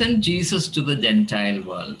present Jesus to the Gentile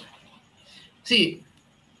world. See,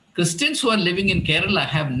 Christians who are living in Kerala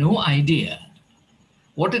have no idea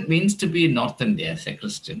what it means to be in North India as a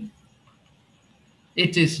Christian.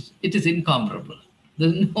 It is incomparable.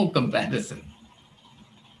 There's no comparison.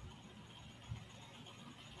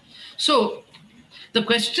 So the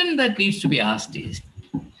question that needs to be asked is,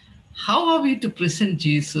 how are we to present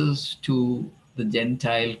Jesus to the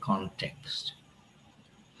Gentile context?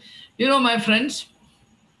 My friends,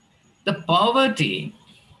 the poverty,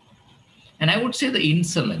 and I would say the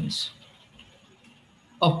insolence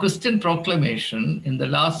of Christian proclamation in the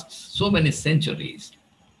last so many centuries,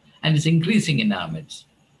 and it's increasing in our midst,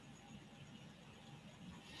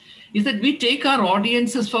 is that we take our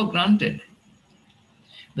audiences for granted.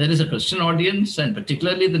 There is a Christian audience, and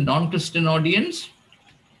particularly the non-Christian audience.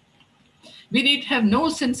 We need to have no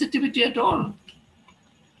sensitivity at all.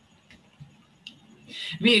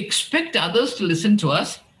 We expect others to listen to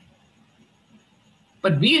us,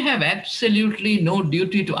 but we have absolutely no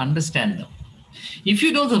duty to understand them. If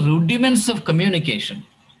you know the rudiments of communication,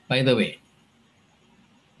 by the way,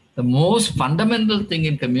 the most fundamental thing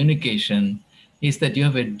in communication is that you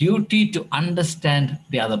have a duty to understand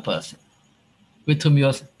the other person with whom you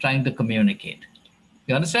are trying to communicate.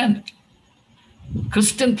 You understand?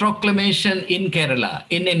 Christian proclamation in Kerala,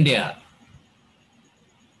 in India,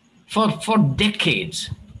 for decades,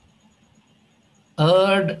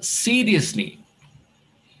 erred seriously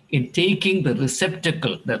in taking the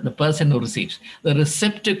receptacle, the person who receives, the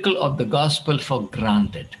receptacle of the gospel for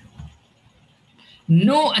granted.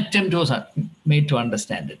 No attempt was made to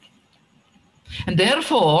understand it. And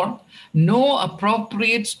therefore, no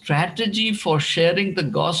appropriate strategy for sharing the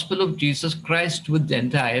gospel of Jesus Christ with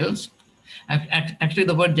Gentiles. Actually,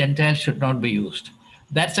 the word Gentile should not be used.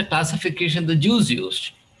 That's a classification the Jews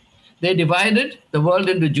used. They divided the world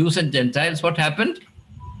into Jews and Gentiles. What happened?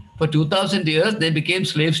 For 2,000 years, they became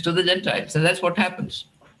slaves to the Gentiles. And that's what happens.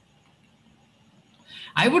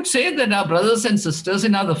 I would say that our brothers and sisters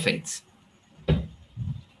in other faiths,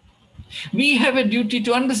 we have a duty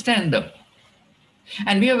to understand them.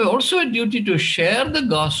 And we have also a duty to share the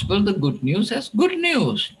gospel, the good news, as good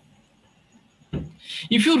news.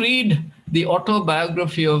 If you read the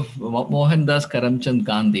autobiography of Mohandas Karamchand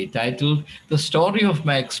Gandhi, titled The Story of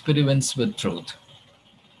My Experiments with Truth,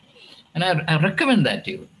 and I recommend that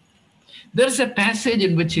to you. There's a passage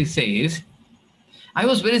in which he says, I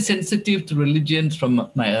was very sensitive to religion from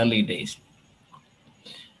my early days.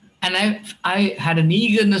 And I had an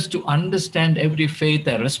eagerness to understand every faith.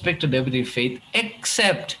 I respected every faith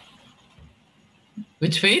except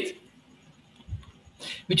which faith?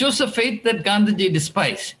 Which was the faith that Gandhiji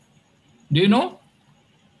despised. Do you know?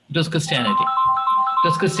 It was Christianity. It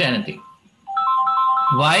was Christianity.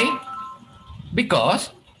 Why?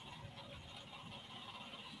 Because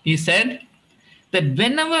he said that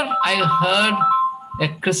whenever I heard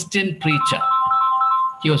a Christian preacher,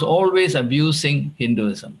 he was always abusing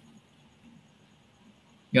Hinduism.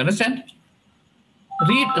 You understand?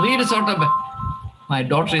 Read a sort of. My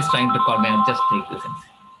daughter is trying to call me. I'll just take this.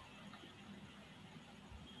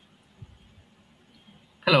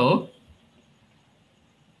 Hello.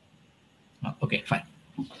 Oh, okay, fine.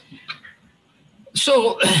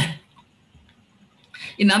 So,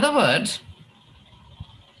 in other words,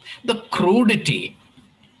 the crudity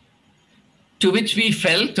to which we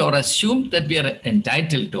felt or assumed that we are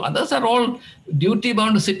entitled to, others are all duty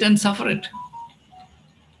bound to sit and suffer it.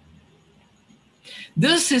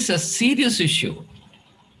 This is a serious issue.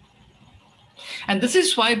 And this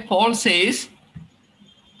is why Paul says,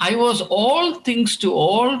 I was all things to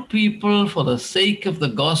all people for the sake of the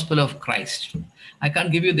gospel of Christ. I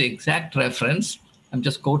can't give you the exact reference. I'm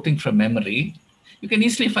just quoting from memory. You can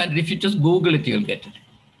easily find it. If you just Google it, you'll get it.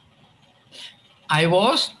 I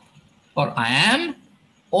was, or I am,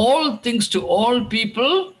 all things to all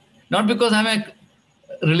people, not because I'm a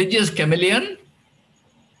religious chameleon,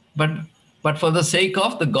 but for the sake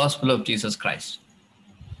of the gospel of Jesus Christ.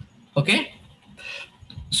 Okay?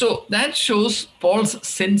 So that shows Paul's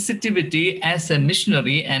sensitivity as a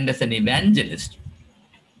missionary and as an evangelist.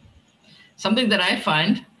 Something that I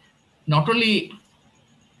find not only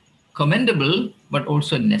commendable, but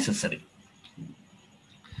also necessary.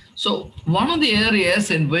 So one of the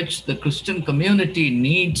areas in which the Christian community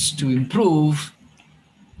needs to improve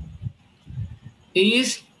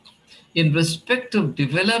is in respect of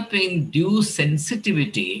developing due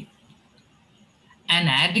sensitivity and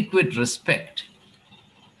adequate respect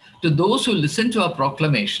to those who listen to our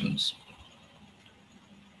proclamations,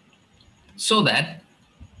 so that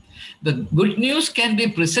the good news can be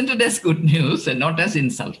presented as good news and not as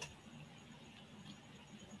insult.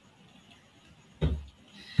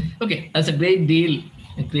 Okay, that's a great deal.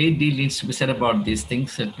 A great deal needs to be said about these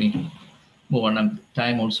things. Let me move on.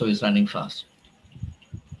 Time also is running fast.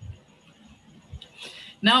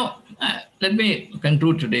 Now, let me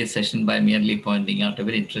conclude today's session by merely pointing out a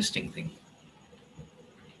very interesting thing.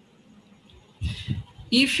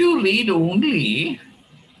 If you read only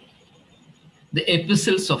the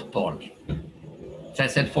epistles of Paul, as I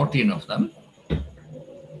said, 14 of them,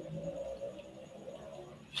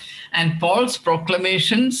 and Paul's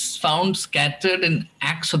proclamations found scattered in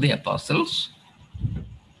Acts of the Apostles,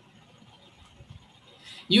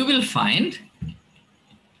 you will find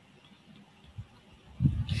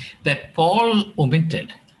that Paul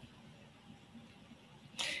omitted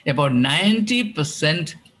about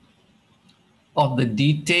 90% of the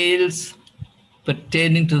details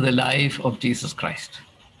pertaining to the life of Jesus Christ.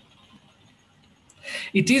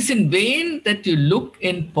 It is in vain that you look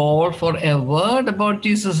in Paul for a word about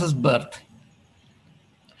Jesus' birth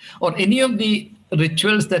or any of the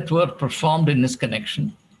rituals that were performed in his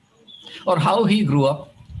connection, or how he grew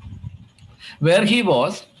up, where he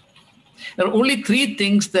was. There are only three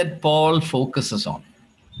things that Paul focuses on.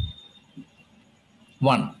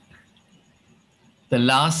 One, the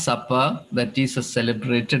Last Supper that Jesus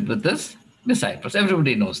celebrated with his disciples.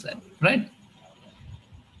 Everybody knows that, right?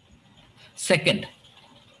 Second,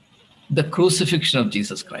 the crucifixion of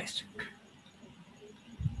Jesus Christ.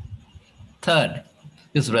 Third,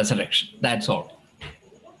 his resurrection. That's all.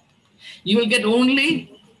 You will get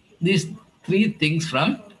only these three things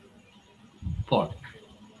from Paul.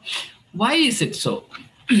 Why is it so?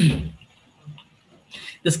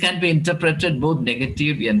 This can be interpreted both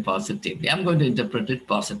negatively and positively. I'm going to interpret it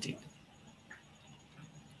positively.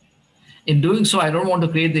 In doing so, I don't want to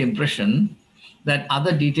create the impression that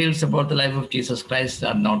other details about the life of Jesus Christ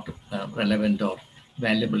are not relevant or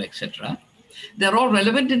valuable, etc. They're all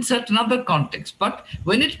relevant in certain other contexts. But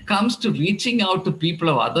when it comes to reaching out to people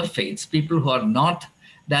of other faiths, people who are not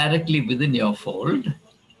directly within your fold,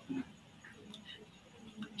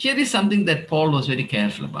 here is something that Paul was very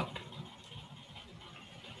careful about.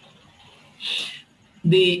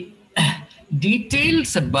 The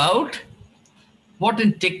details about what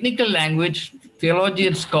in technical language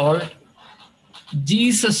theologians call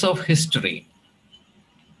Jesus of history.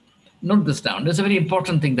 Note this down. There's a very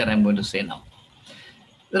important thing that I'm going to say now.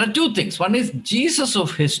 There are two things. One is Jesus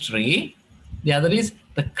of history. The other is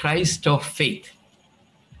the Christ of faith.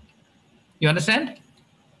 You understand?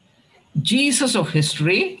 Jesus of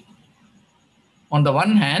history on the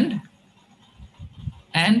one hand,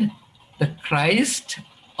 and the Christ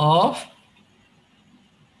of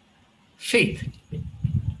faith.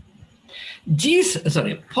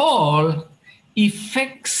 Paul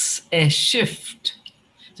effects a shift.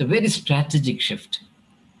 It's a very strategic shift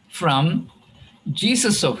from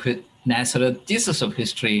Jesus of Nazareth, Jesus of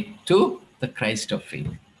history, to the Christ of faith.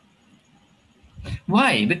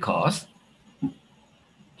 Why? Because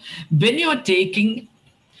when you are taking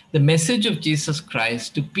the message of Jesus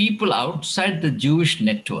Christ to people outside the Jewish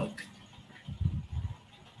network,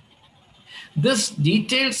 this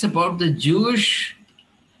details about the Jewish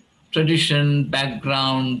tradition,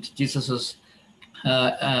 background, Jesus's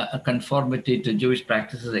conformity to Jewish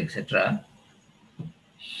practices, etc.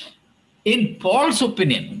 In Paul's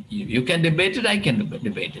opinion, you can debate it, I can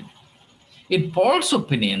debate it. In Paul's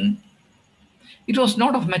opinion, it was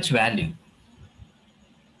not of much value.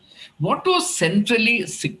 What was centrally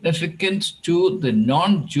significant to the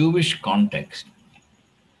non-Jewish context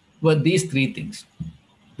were these three things.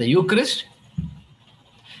 The Eucharist,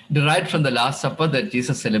 derived from the Last Supper that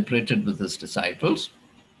Jesus celebrated with his disciples.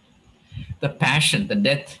 The Passion, the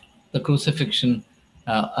death, the crucifixion,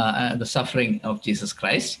 the suffering of Jesus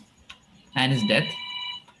Christ and his death.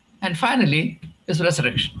 And finally, his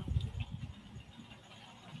resurrection.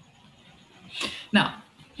 Now,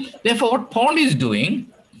 therefore, what Paul is doing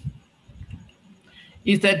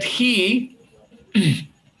is that he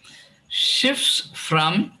shifts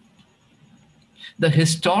from the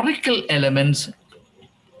historical elements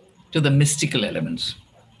to the mystical elements.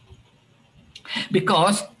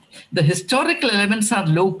 Because the historical elements are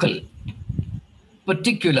local,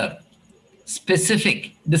 particular,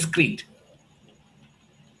 specific, discrete.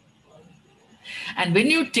 And when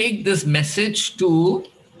you take this message to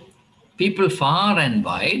people far and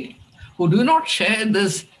wide who do not share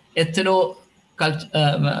this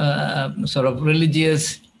sort of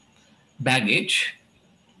religious baggage,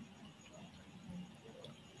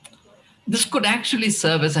 this could actually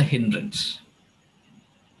serve as a hindrance.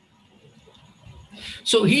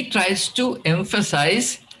 So he tries to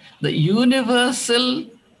emphasize the universal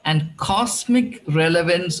and cosmic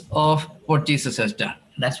relevance of what Jesus has done.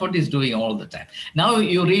 That's what he's doing all the time. Now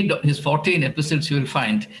you read his 14 epistles, you will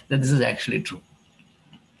find that this is actually true.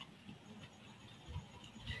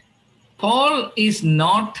 Paul is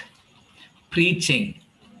not preaching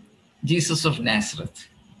Jesus of Nazareth.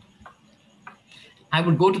 I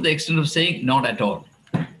would go to the extent of saying not at all.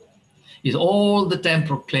 He's all the time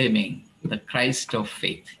proclaiming the Christ of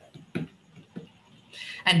faith.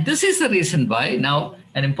 And this is the reason why, now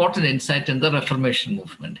an important insight in the Reformation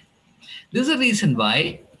movement. This is the reason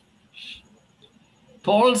why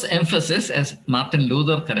Paul's emphasis, as Martin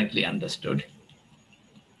Luther correctly understood,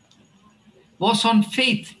 was on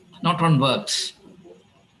faith, not on works.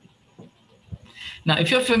 Now,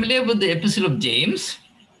 if you're familiar with the Epistle of James,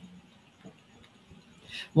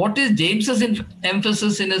 what is James's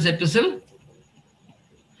emphasis in his epistle?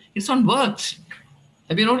 It's on works.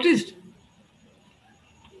 Have you noticed?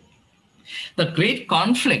 The great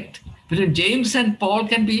conflict between James and Paul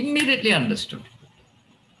can be immediately understood.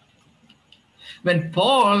 When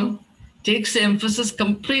Paul takes the emphasis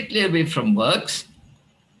completely away from works,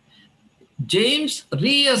 James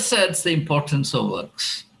reasserts the importance of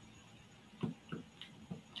works.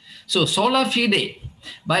 So sola fide,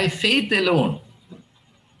 by faith alone,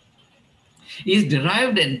 is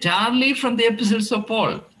derived entirely from the epistles of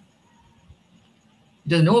Paul.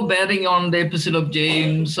 There's no bearing on the epistle of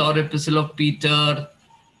James or epistle of Peter,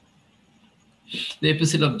 the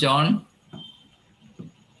epistle of John.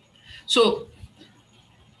 So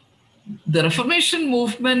the Reformation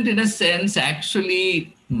movement, in a sense,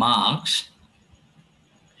 actually marks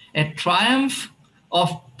a triumph of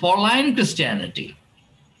Pauline Christianity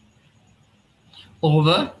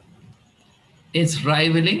over its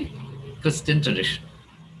rivaling Christian tradition,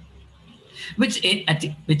 which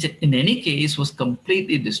in any case was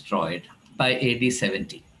completely destroyed by AD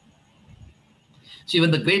 70. So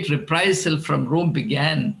even the great reprisal from Rome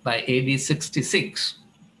began by AD 66.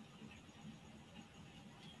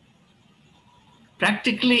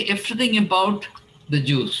 Practically everything about the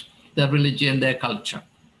Jews, their religion, their culture,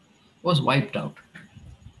 was wiped out,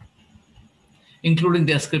 including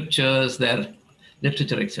their scriptures, their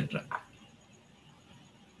literature, etc.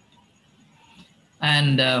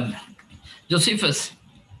 And Josephus,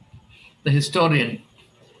 the historian,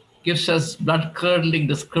 gives us blood-curdling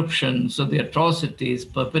descriptions of the atrocities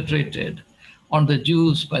perpetrated on the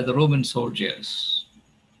Jews by the Roman soldiers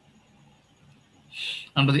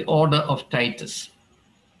under the order of Titus.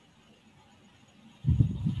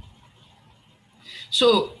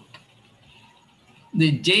 So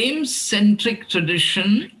the James-centric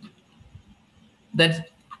tradition that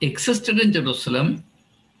existed in Jerusalem,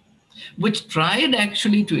 which tried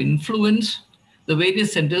actually to influence the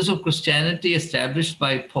various centers of Christianity established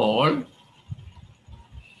by Paul.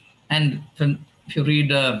 And if you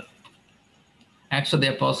read Acts of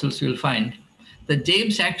the Apostles, you'll find that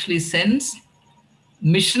James actually sends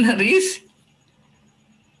missionaries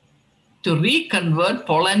to reconvert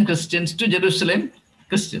Pauline Christians to Jerusalem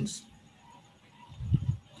Christians.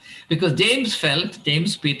 Because James,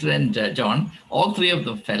 Peter, and John, all three of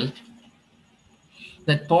them felt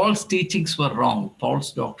that Paul's teachings were wrong,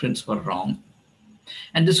 Paul's doctrines were wrong.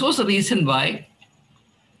 And this was the reason why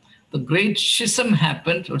the great schism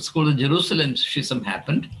happened, what's called the Jerusalem schism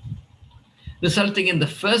happened, resulting in the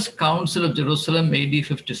first council of Jerusalem, AD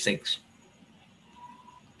 56.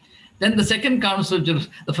 Then the second council of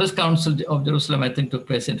Jerusalem, the first council of Jerusalem, I think, took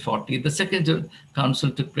place in 40. The second council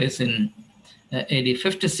took place in AD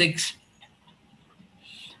 56.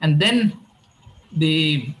 And then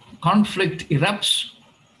the conflict erupts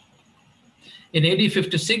in AD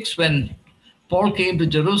 56 when Paul came to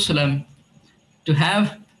Jerusalem to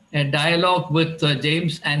have a dialogue with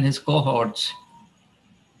James and his cohorts.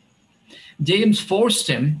 James forced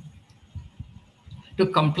him to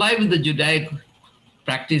comply with the Judaic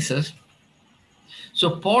practices.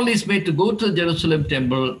 So Paul is made to go to the Jerusalem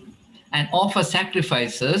temple and offer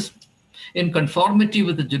sacrifices in conformity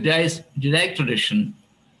with the Judaic tradition.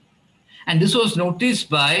 And this was noticed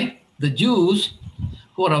by the Jews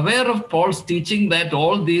who are aware of Paul's teaching that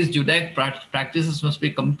all these Judaic practices must be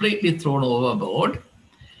completely thrown overboard.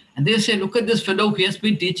 And they say, look at this fellow, he has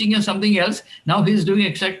been teaching us something else. Now he's doing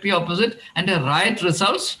exactly opposite. And a riot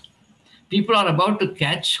results. People are about to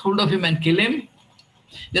catch hold of him and kill him.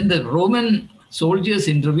 Then the Roman soldiers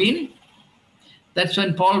intervene. That's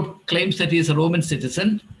when Paul claims that he is a Roman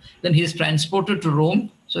citizen. Then he is transported to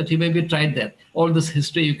Rome so that he may be tried there. All this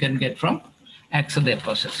history you can get from Acts of the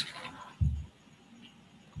Apostles.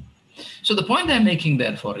 So the point I'm making,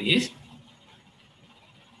 therefore, is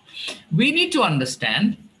we need to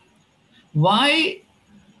understand why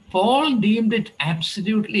Paul deemed it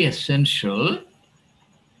absolutely essential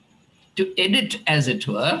to edit, as it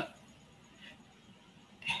were,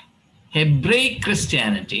 Hebraic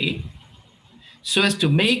Christianity so as to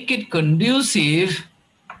make it conducive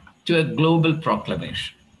to a global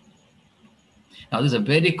proclamation. Now, this is a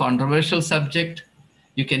very controversial subject.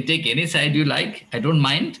 You can take any side you like. I don't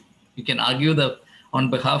mind. You can argue on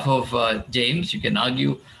behalf of James. You can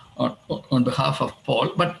argue on behalf of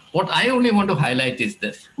Paul. But what I only want to highlight is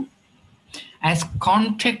this. As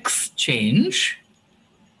contexts change,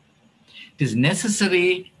 it is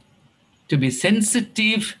necessary to be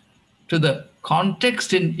sensitive to the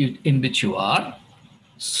context in which you are,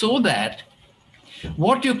 so that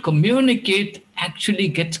what you communicate actually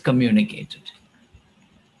gets communicated.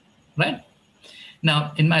 Right?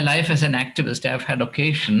 Now, in my life as an activist, I've had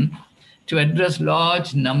occasion to address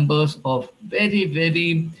large numbers of very,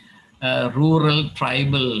 very rural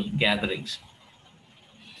tribal gatherings.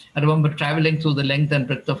 I remember traveling through the length and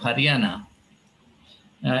breadth of Haryana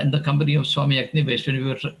in the company of Swami Agnivesh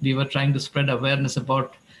when we were trying to spread awareness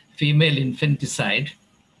about female infanticide.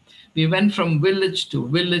 We went from village to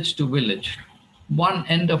village to village, one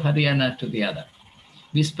end of Haryana to the other.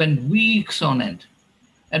 We spent weeks on end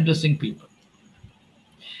addressing people.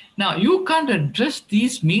 Now, you can't address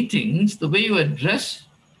these meetings the way you address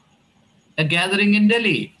a gathering in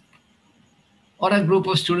Delhi or a group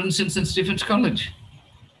of students in St. Stephen's College.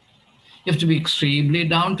 You have to be extremely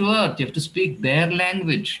down to earth. You have to speak their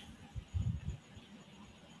language.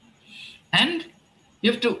 And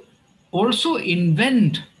you have to also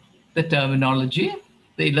invent the terminology,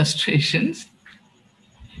 the illustrations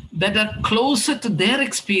that are closer to their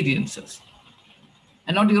experiences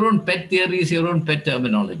and not your own pet theories, your own pet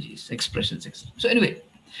terminologies, expressions, etc. So anyway,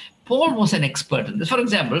 Paul was an expert in this. For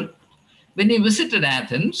example, when he visited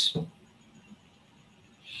Athens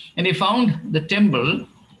and he found the temple,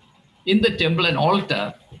 in the temple an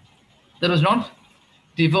altar that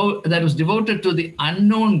was devoted to the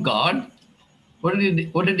unknown God, what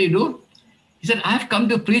did he do? He said, I have come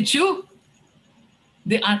to preach you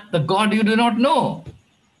the God you do not know.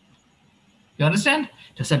 You understand?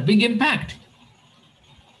 It has a big impact.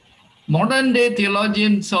 Modern day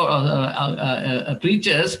theologians or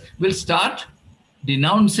preachers will start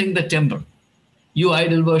denouncing the temple. You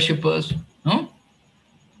idol worshippers, no?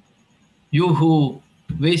 You who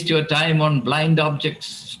waste your time on blind objects,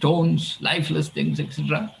 stones, lifeless things,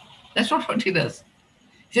 etc. That's not what he does.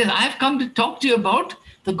 He says, I've come to talk to you about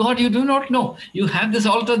the God you do not know. You have this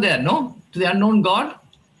altar there, no? To the unknown God.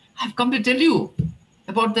 I've come to tell you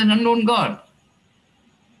about the unknown God.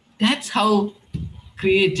 That's how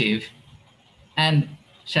creative and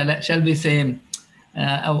shall we say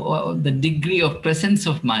the degree of presence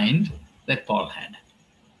of mind that Paul had.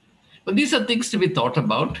 But these are things to be thought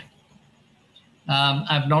about.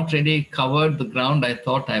 I've not really covered the ground I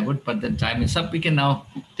thought I would, but the time is up. We can now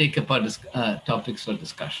take up our topics for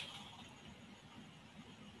discussion.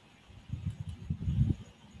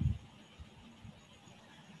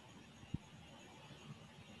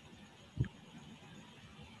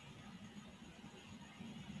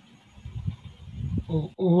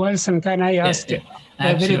 Wilson, can I ask Yes,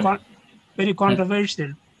 a sure. very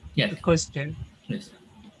controversial question? Yes.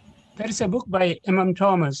 There is a book by M.M.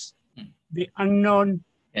 Thomas, The Unknown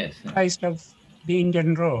Christ of the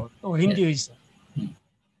Indian Road, or Hinduism.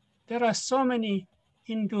 There are so many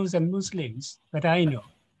Hindus and Muslims that I know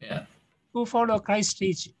who follow Christ's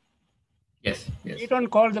teaching. Yes. We don't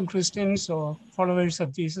call them Christians or followers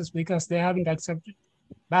of Jesus because they haven't accepted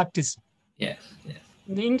baptism. Yes.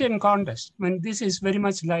 In the Indian context, when this is very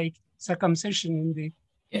much like circumcision in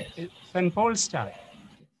the St. Paul's time,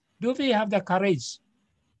 do we have the courage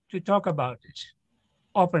to talk about it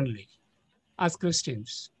openly as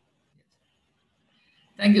Christians?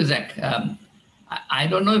 Thank you, Zach. I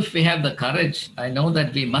don't know if we have the courage. I know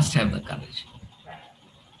that we must have the courage.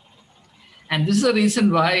 And this is the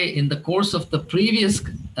reason why in the course of the previous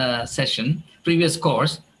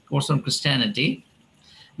course on Christianity,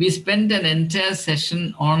 we spent an entire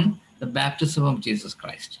session on the baptism of Jesus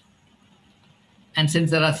Christ. And since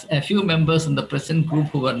there are a few members in the present group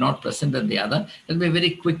who were not present at the other, let me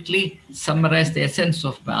very quickly summarize the essence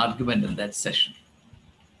of my argument in that session.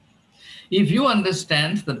 If you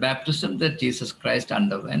understand the baptism that Jesus Christ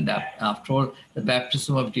underwent, after all, the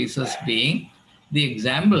baptism of Jesus being the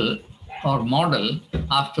example or model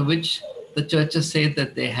after which the churches say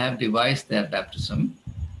that they have devised their baptism,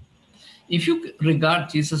 if you regard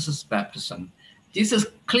Jesus' baptism, Jesus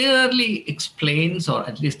clearly explains, or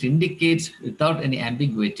at least indicates without any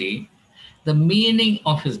ambiguity, the meaning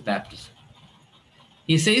of his baptism.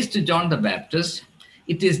 He says to John the Baptist,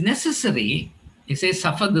 it is necessary, he says,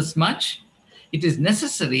 suffer this much, it is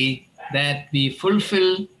necessary that we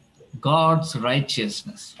fulfill God's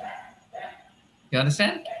righteousness. You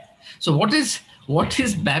understand? So what is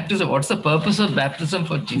baptism? What's the purpose of baptism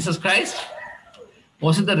for Jesus Christ?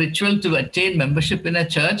 Was it the ritual to attain membership in a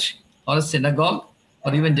church or a synagogue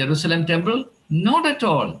or even Jerusalem temple? Not at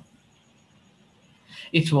all.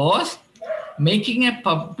 It was making a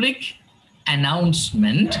public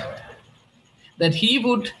announcement that he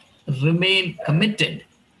would remain committed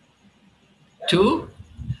to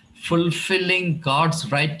fulfilling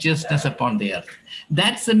God's righteousness upon the earth.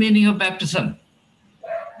 That's the meaning of baptism.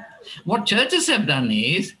 What churches have done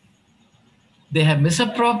is they have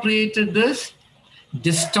misappropriated this,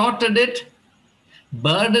 distorted it,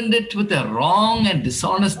 burdened it with a wrong and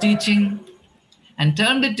dishonest teaching, and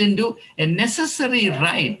turned it into a necessary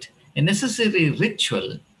rite, a necessary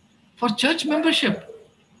ritual for church membership.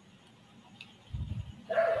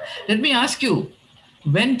 Let me ask you,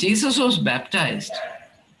 when Jesus was baptized,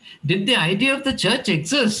 did the idea of the church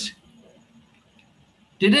exist?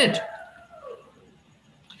 Did it?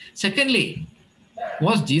 Secondly,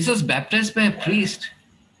 was Jesus baptized by a priest?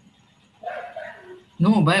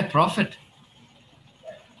 No, by a prophet.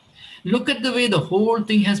 Look at the way the whole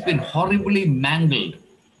thing has been horribly mangled,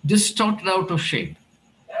 distorted out of shape.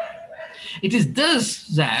 It is this,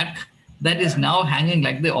 Zach, that is now hanging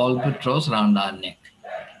like the albatross around our neck.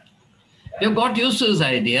 We have got used to this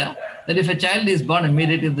idea that if a child is born,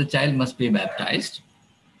 immediately the child must be baptized.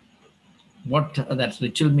 What that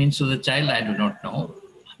ritual means to the child, I do not know.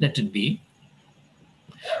 Let it be.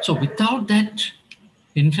 So without that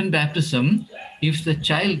infant baptism, if the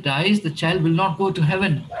child dies, the child will not go to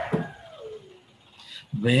heaven.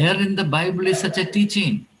 Where in the Bible is such a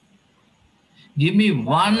teaching? Give me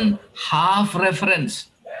one half reference.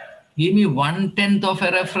 Give me 1/10 of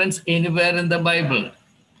a reference anywhere in the Bible,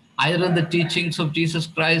 either in the teachings of Jesus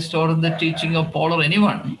Christ or in the teaching of Paul or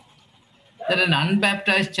anyone, that an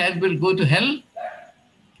unbaptized child will go to hell.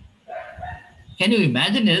 Can you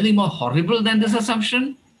imagine anything more horrible than this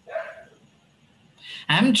assumption?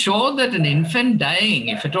 I'm sure that an infant dying,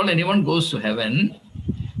 if at all anyone goes to heaven,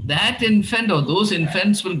 that infant or those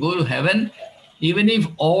infants will go to heaven even if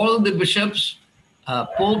all the bishops,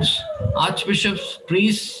 popes, archbishops,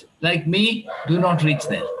 priests like me do not reach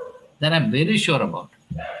there. That I'm very sure about.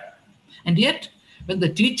 And yet, when the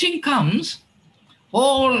teaching comes,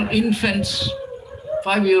 all infants,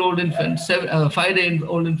 5-year-old infants,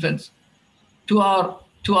 5-day-old infants, 2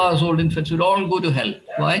 hours old infants will all go to hell.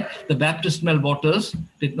 Why? The baptismal waters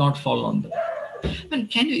did not fall on them. I mean,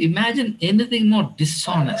 can you imagine anything more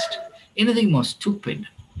dishonest, anything more stupid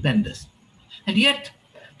than this? And yet,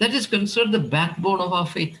 that is considered the backbone of our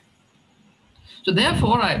faith. So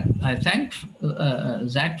therefore, I thank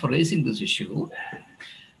Zach for raising this issue.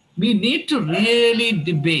 We need to really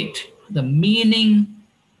debate the meaning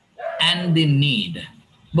and the need,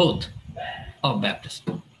 both, of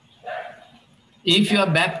baptism. If you are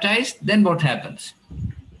baptized, then what happens?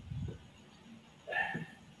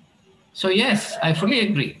 So yes, I fully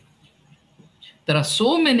agree. There are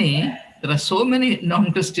so many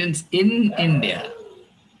non-Christians in India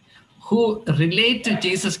who relate to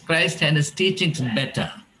Jesus Christ and his teachings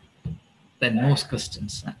better than most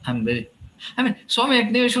Christians. Swami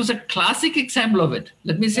Agnivesh was a classic example of it.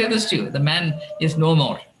 Let me say this to you. The man is no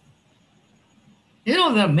more. There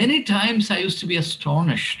are many times I used to be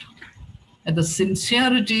astonished at the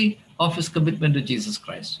sincerity of his commitment to Jesus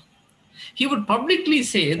Christ. He would publicly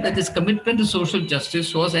say that his commitment to social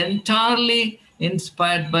justice was entirely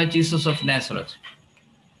inspired by Jesus of Nazareth.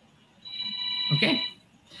 Okay?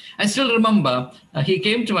 I still remember he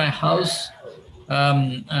came to my house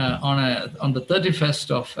on the 31st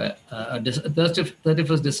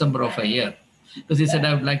December of a year, because he said,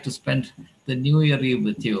 I would like to spend the New Year Eve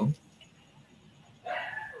with you.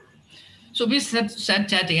 So we sat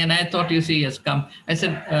chatting, and I thought, he has come. I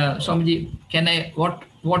said, Swamiji,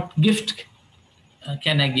 what gift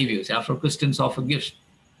can I give you? See, Afro-Christians offer gifts.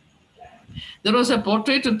 There was a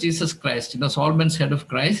portrait of Jesus Christ, Solomon's head of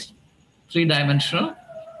Christ, three-dimensional.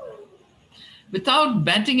 Without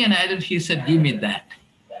batting an eyelid, he said, give me that.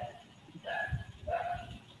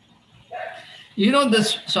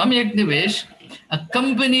 This Swami Agnivesh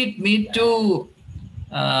accompanied me to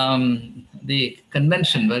the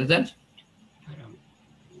convention. Where is that?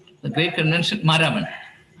 The great convention, Maraman.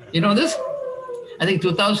 You know this? I think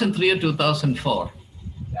 2003 or 2004.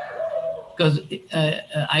 Because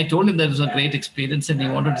I told him that it was a great experience and he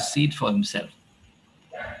wanted to see it for himself.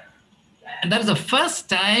 And that is the first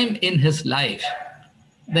time in his life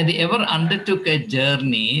that he ever undertook a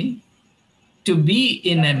journey to be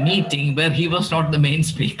in a meeting where he was not the main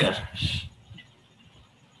speaker.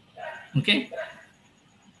 Okay?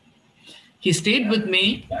 He stayed with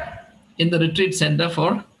me in the retreat center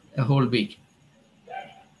for a whole week.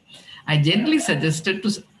 I gently suggested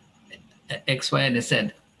to XY and I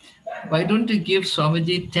said, why don't you give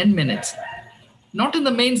Swamiji 10 minutes? Not in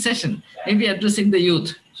the main session, maybe addressing the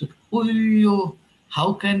youth. So,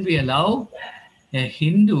 how can we allow a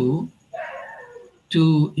Hindu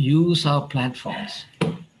to use our platforms?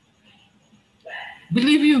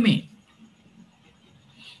 Believe you me.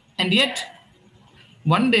 And yet,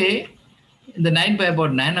 one day, in the night by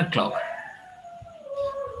about 9 o'clock,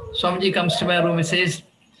 Swamiji comes to my room and says,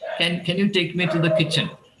 can you take me to the kitchen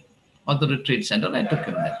of the retreat center? I took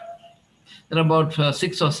him there. There are about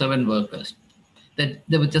 6 or 7 workers. That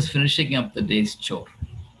they were just finishing up the day's chore.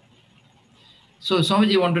 So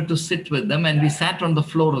Swamiji wanted to sit with them, and we sat on the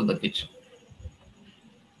floor of the kitchen.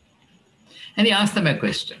 And he asked them a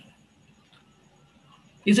question.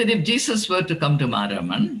 He said, if Jesus were to come to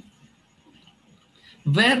Maraman,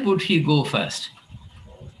 where would he go first?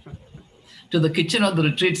 To the kitchen of the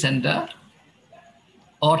retreat center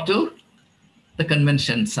or to the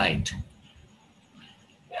convention site?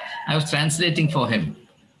 I was translating for him.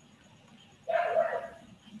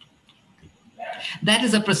 That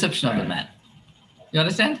is a perception of the man. You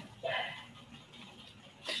understand?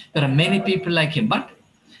 There are many people like him, but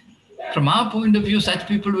from our point of view, such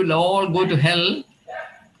people will all go to hell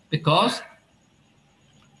because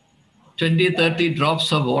 20, 30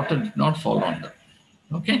 drops of water did not fall on them.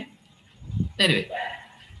 Okay? Anyway,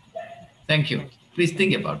 thank you. Please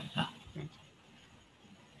think about it.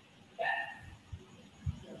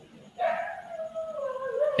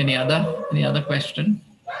 Any other question?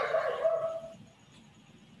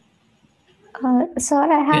 Sir,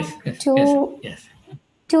 I have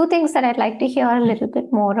two things that I'd like to hear a little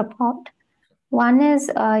bit more about. One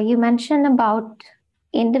is you mentioned about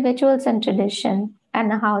individuals and tradition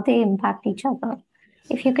and how they impact each other.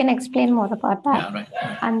 If you can explain more about that. Yeah, right.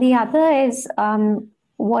 And the other is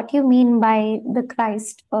what you mean by the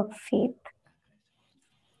Christ of faith.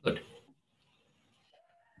 Good.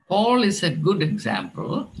 Paul is a good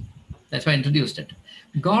example. That's why I introduced it.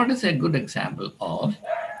 God is a good example of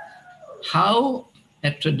how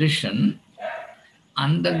a tradition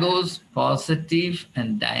undergoes positive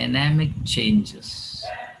and dynamic changes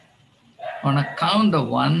on account of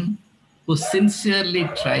one who sincerely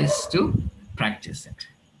tries to practice it.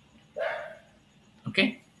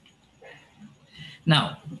 Okay?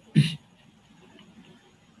 Now,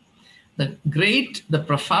 the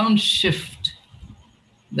profound shift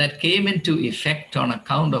that came into effect on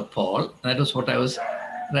account of Paul. That was what I was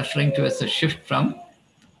referring to as a shift from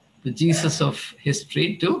the Jesus of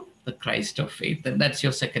history to the Christ of faith. And that's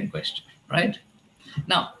your second question, right?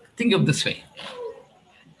 Now, think of this way.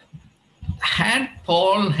 Had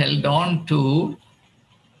Paul held on to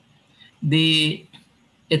the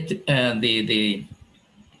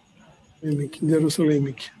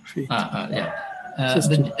Jerusalemic faith.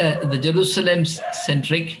 The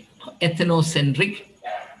Jerusalem-centric, ethnocentric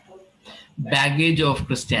baggage of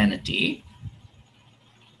Christianity,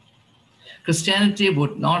 Christianity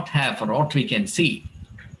would not have, for what we can see,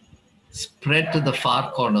 spread to the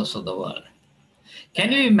far corners of the world.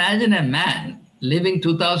 Can you imagine a man living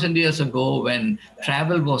 2,000 years ago when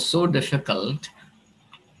travel was so difficult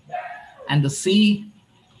and the sea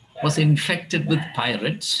was infected with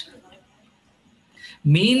pirates,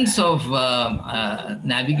 means of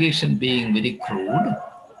navigation being very crude,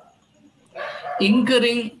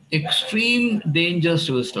 incurring extreme dangers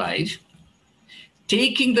to his life,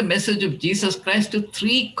 taking the message of Jesus Christ to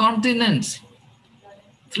 3 continents.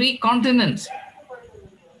 3 continents.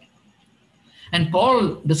 And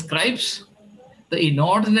Paul describes the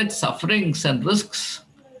inordinate sufferings and risks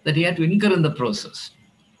that he had to incur in the process.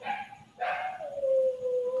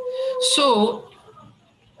 So,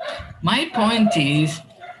 my point is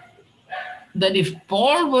that if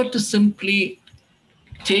Paul were to simply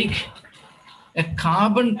take a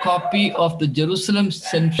carbon copy of the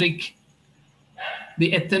Jerusalem-centric,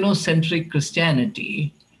 the ethnocentric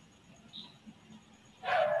Christianity,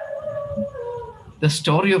 the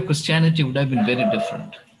story of Christianity would have been very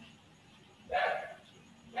different.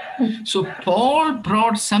 So Paul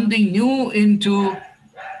brought something new into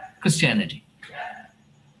Christianity.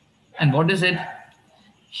 And what is it?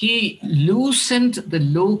 He loosened the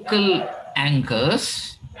local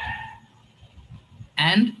anchors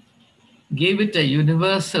and gave it a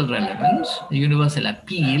universal relevance, a universal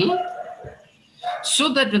appeal,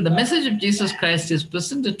 so that when the message of Jesus Christ is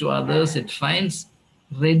presented to others, it finds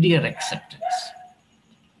readier acceptance.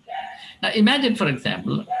 Now imagine, for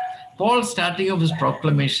example, Paul starting off his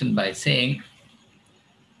proclamation by saying,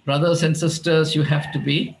 brothers and sisters, you have to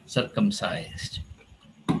be circumcised.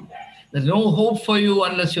 There's no hope for you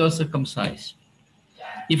unless you're circumcised.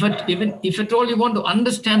 If at all you want to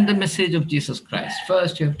understand the message of Jesus Christ,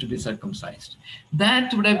 first you have to be circumcised.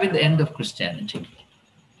 That would have been the end of Christianity.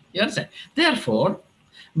 You understand? Therefore,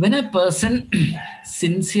 when a person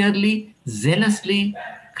sincerely, zealously,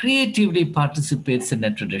 creatively participates in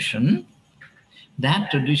a tradition,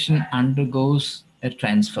 that tradition undergoes a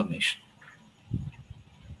transformation.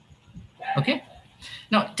 Okay?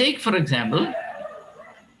 Now, take, for example,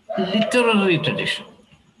 literary tradition.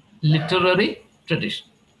 Literary tradition.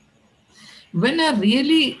 When a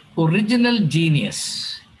really original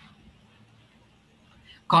genius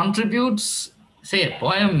contributes, say, a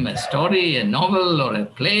poem, a story, a novel, or a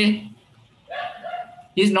play,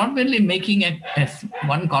 he's not merely making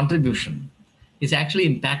one contribution, he's actually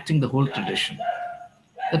impacting the whole tradition.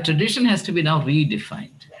 The tradition has to be now redefined.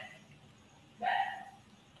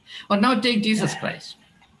 Or now take Jesus Christ.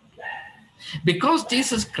 Because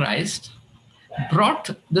Jesus Christ brought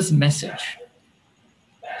this message,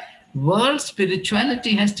 world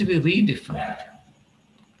spirituality has to be redefined.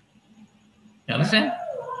 You understand?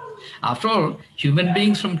 After all, human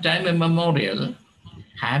beings from time immemorial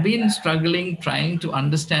have been struggling, trying to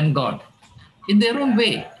understand God in their own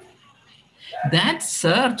way. That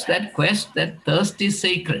search, that quest, that thirst is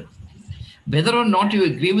sacred. Whether or not you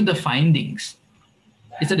agree with the findings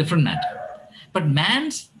is a different matter. But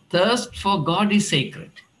man's thirst for God is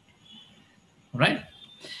sacred. Right?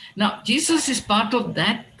 Now, Jesus is part of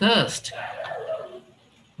that thirst.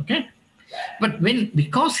 Okay? But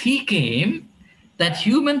because he came, that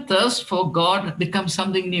human thirst for God becomes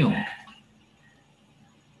something new.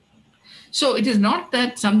 So it is not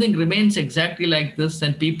that something remains exactly like this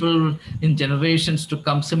and people in generations to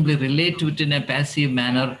come simply relate to it in a passive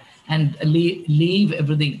manner and leave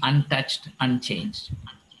everything untouched, unchanged.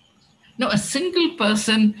 No, a single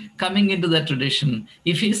person coming into that tradition,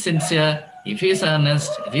 if he's sincere, if he's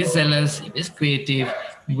earnest, if he's zealous, if he's creative,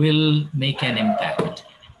 will make an impact.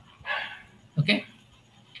 Okay?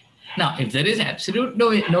 Now, if there is absolute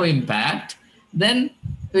no impact, then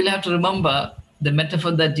we'll have to remember the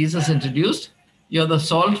metaphor that Jesus introduced. You're the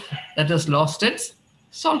salt that has lost its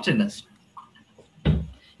saltiness.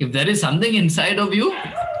 If there is something inside of you,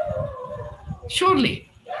 surely.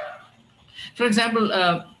 For example,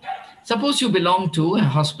 suppose you belong to a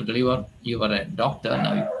hospital. You are a doctor,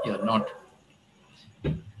 now you're not.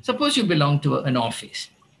 Suppose you belong to an office.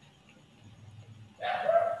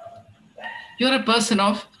 You're a person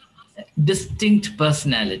of distinct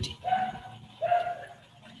personality.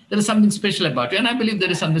 There is something special about you, and I believe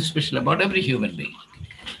there is something special about every human being.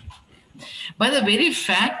 By the very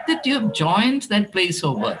fact that you have joined that place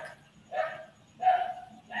of work,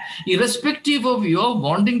 irrespective of your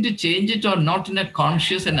wanting to change it or not in a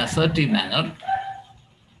conscious and assertive manner,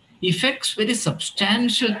 effects very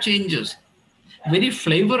substantial changes. Very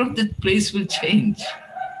flavor of the place will change.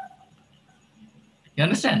 You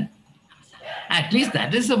understand? At least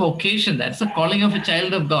that is the vocation, that's the calling of a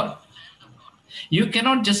child of God. You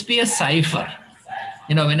cannot just be a cipher.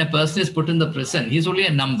 You know, when a person is put in the prison, he's only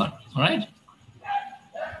a number, all right?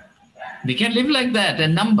 We can live like that, a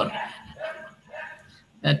number.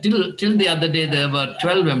 Till the other day, there were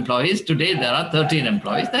 12 employees. Today, there are 13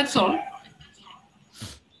 employees. That's all.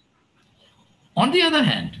 On the other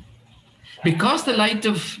hand, because the light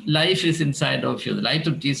of life is inside of you, the light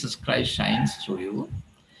of Jesus Christ shines through you,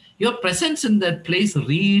 your presence in that place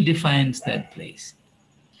redefines that place.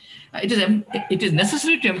 It is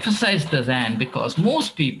necessary to emphasize this, and because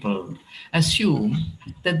most people assume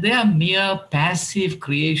that they are mere passive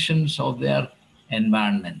creations of their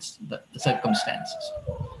environments, the circumstances.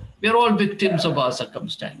 We are all victims of our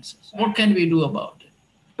circumstances. What can we do about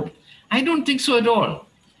it? I don't think so at all.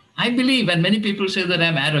 I believe, and many people say that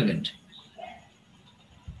I'm arrogant.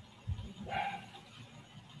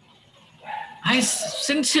 I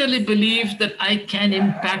sincerely believe that I can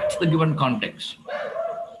impact the given context.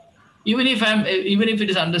 Even if it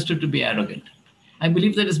is understood to be arrogant, I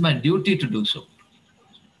believe that it's my duty to do so.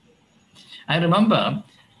 I remember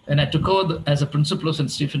when I took over as a principal of St.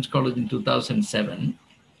 Stephen's College in 2007,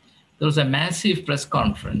 there was a massive press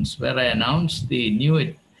conference where I announced the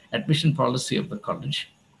new admission policy of the college.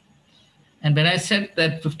 And when I said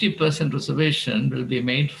that 50% reservation will be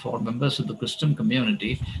made for members of the Christian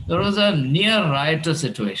community, there was a near riotous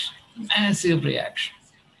situation, massive reaction.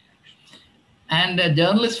 And a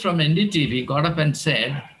journalist from NDTV got up and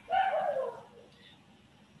said,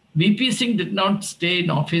 VP Singh did not stay in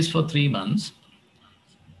office for 3 months.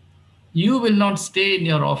 You will not stay in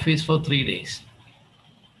your office for 3 days.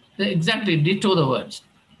 Exactly, ditto the words.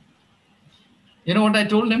 You know what I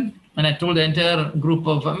told him? And I told the entire group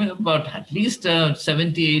of, about at least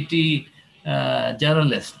 70, 80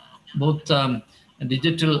 journalists, both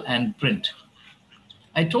digital and print.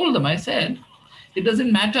 I told them, I said, it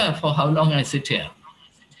doesn't matter for how long I sit here.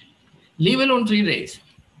 Leave alone 3 days.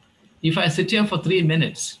 If I sit here for 3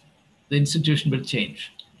 minutes, the institution will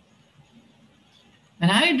change.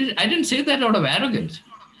 And I didn't say that out of arrogance.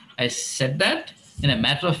 I said that in a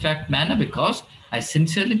matter-of-fact manner because I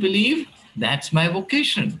sincerely believe that's my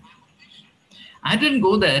vocation. I didn't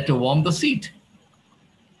go there to warm the seat.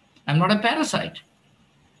 I'm not a parasite.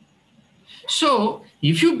 So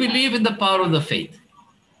if you believe in the power of the faith,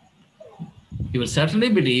 you will certainly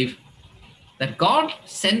believe that God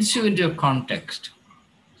sends you into a context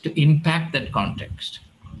to impact that context.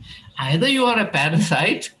 Either you are a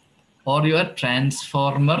parasite or you are a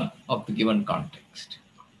transformer of the given context.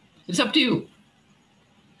 It's up to you.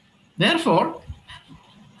 Therefore,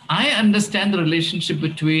 I understand the relationship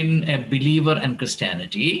between a believer and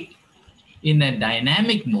Christianity in a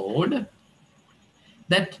dynamic mode,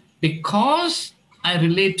 that because I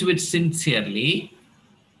relate to it sincerely,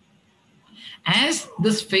 as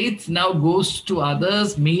this faith now goes to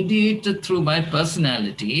others, mediated through my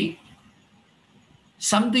personality,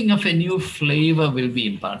 something of a new flavor will be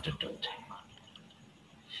imparted to it.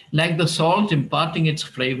 Like the salt imparting its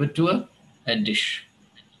flavor to a dish.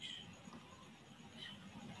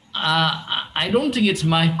 I don't think it's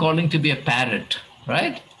my calling to be a parrot,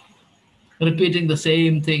 right? Repeating the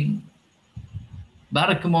same thing.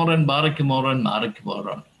 Barakimoran, Barakimoran,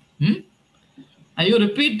 Barakimoran. And you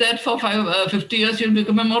repeat that for 50 years, you'll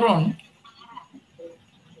become a moron.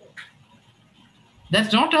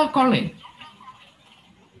 That's not our calling.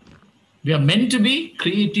 We are meant to be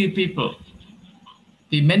creative people.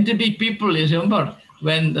 We're meant to be people. You remember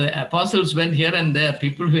when the apostles went here and there,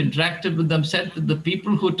 people who interacted with them said that the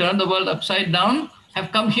people who turned the world upside down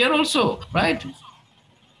have come here also, right?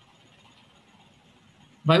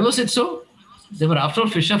 Why was it so? They were after all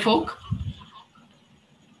fisher folk.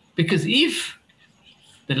 Because if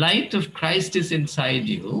the light of Christ is inside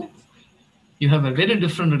you, you have a very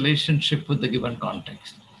different relationship with the given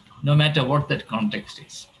context, no matter what that context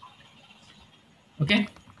is. Okay?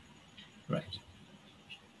 Right.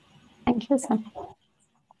 Thank you, sir.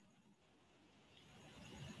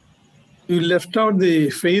 You left out the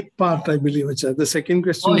faith part, I believe, Achar. The second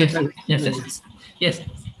question. Oh, yes.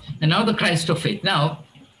 And now the Christ of faith. Now,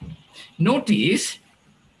 notice,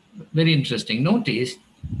 very interesting, notice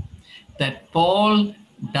that Paul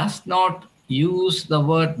does not use the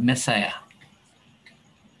word Messiah.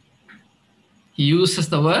 He uses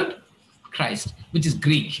the word Christ, which is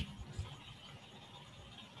Greek.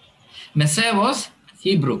 Messiah was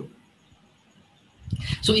Hebrew.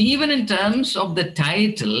 So even in terms of the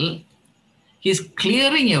title, he's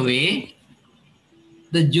clearing away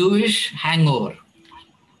the Jewish hangover.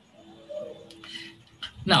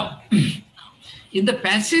 Now, in the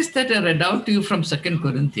passage that I read out to you from 2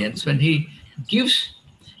 Corinthians, when he gives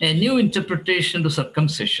a new interpretation to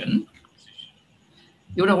circumcision,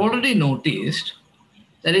 you would have already noticed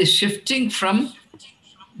that he's shifting from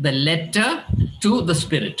the letter to the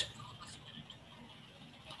spirit.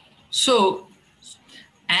 So,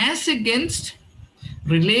 as against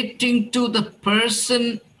relating to the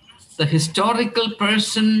person, the historical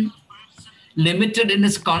person, limited in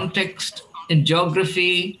his context, in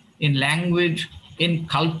geography, in language, in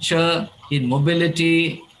culture, in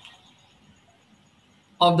mobility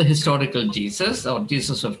of the historical Jesus or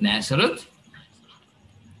Jesus of Nazareth,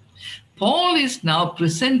 Paul is now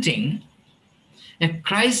presenting a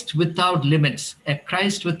Christ without limits, a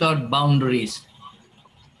Christ without boundaries,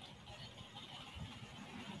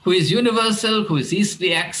 who is universal, who is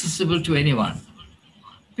easily accessible to anyone.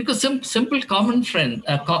 Because simple common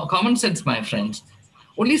sense, my friends,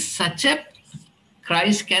 only such a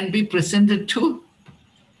Christ can be presented to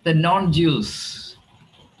the non-Jews.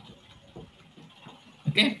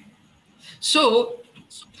 Okay? So,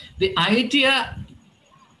 the idea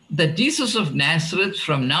that Jesus of Nazareth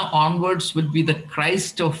from now onwards will be the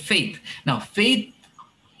Christ of faith. Now, faith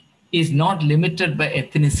is not limited by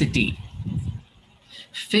ethnicity.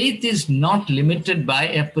 Faith is not limited by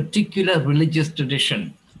a particular religious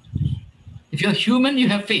tradition. If you're human, you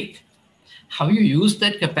have faith. How you use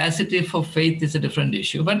that capacity for faith is a different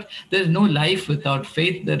issue. But there is no life without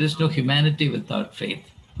faith. There is no humanity without faith.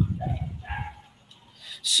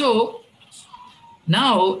 So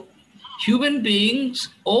now, human beings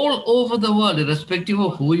all over the world, irrespective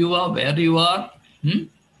of who you are, where you are,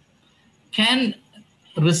 can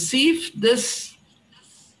receive this,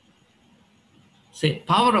 say,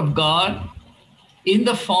 power of God in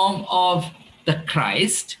the form of the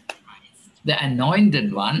Christ, the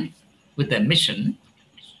anointed one, with a mission,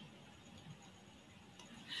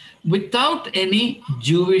 without any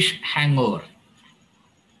Jewish hangover.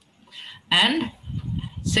 And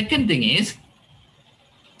second thing is,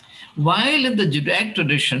 while in the Judaic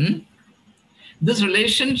tradition, this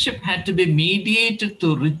relationship had to be mediated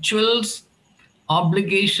through rituals,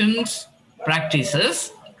 obligations,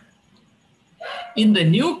 practices, in the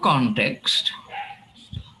new context,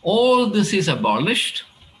 all this is abolished.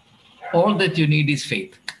 All that you need is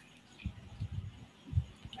faith.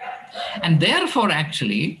 And therefore,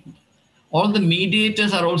 actually, all the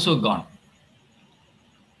mediators are also gone.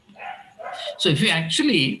 So if you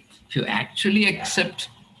actually accept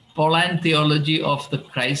Pauline theology of the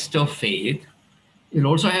Christ of faith, you'll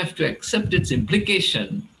also have to accept its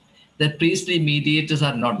implication that priestly mediators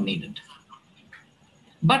are not needed.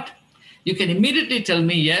 But you can immediately tell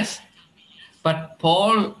me, yes, but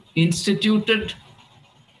Paul instituted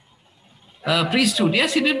priesthood.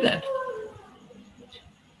 Yes, he did that.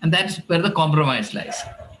 And that's where the compromise lies.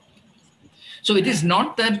 So it is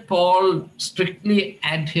not that Paul strictly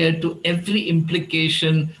adhered to every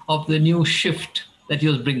implication of the new shift that he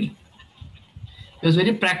was bringing. He was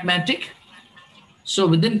very pragmatic. So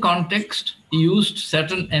within context, he used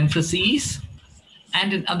certain emphases,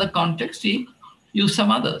 and in other contexts, he used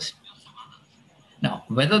some others. Now,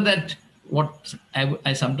 whether that, what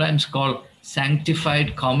I sometimes call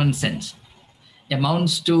sanctified common sense,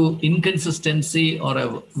 amounts to inconsistency or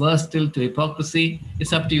a worse still to hypocrisy,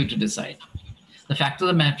 it's up to you to decide. The fact of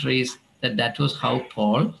the matter is that was how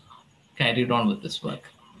Paul carried on with this work.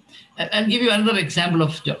 I'll give you another example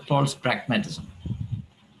of Paul's pragmatism.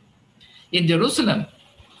 In Jerusalem,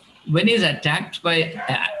 when he's attacked by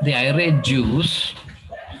the irate Jews,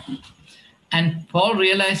 and Paul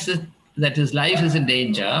realizes that his life is in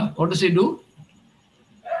danger, what does he do?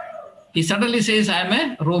 He suddenly says, I'm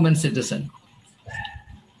a Roman citizen.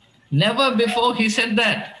 Never before he said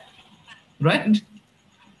that, right?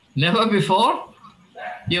 Never before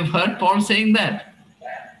you've heard Paul saying that.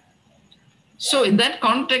 So in that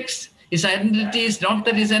context, his identity is not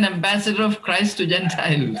that he's an ambassador of Christ to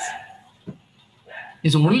Gentiles.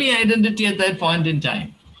 His only identity at that point in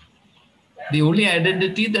time, the only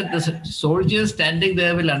identity that the soldier standing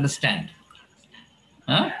there will understand,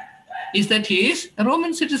 is that he is a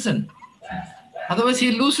Roman citizen. Otherwise,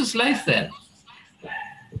 he'll lose his life there.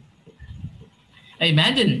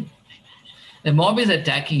 Imagine the mob is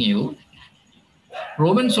attacking you,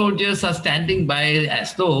 Roman soldiers are standing by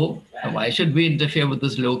as though, why should we interfere with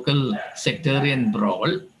this local sectarian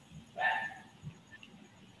brawl?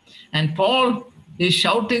 And Paul is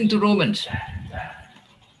shouting to Romans,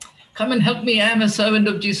 come and help me, I am a servant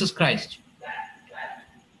of Jesus Christ.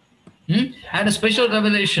 I had a special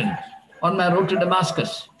revelation on my road to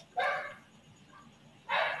Damascus.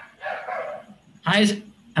 I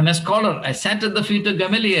am a scholar. I sat at the feet of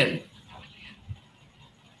Gamaliel.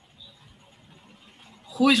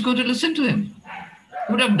 Who is going to listen to him?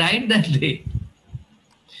 He would have died that day.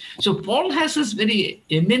 So Paul has this very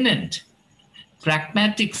eminent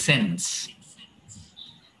pragmatic sense.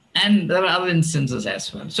 And there are other instances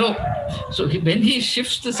as well. So when he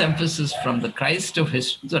shifts this emphasis from the Christ of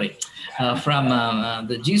history, from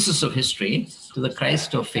the Jesus of history to the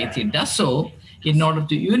Christ of faith, he does so in order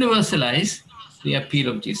to universalize the appeal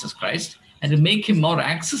of Jesus Christ and to make him more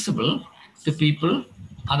accessible to people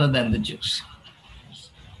other than the Jews.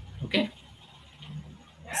 Okay?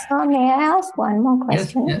 So may I ask one more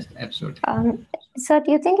question? Yes, absolutely. So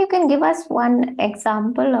do you think you can give us one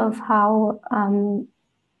example of how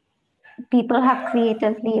people have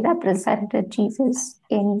creatively represented Jesus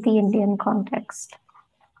in the Indian context?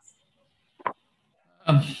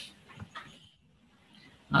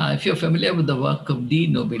 If you're familiar with the work of D.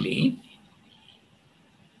 Nobili,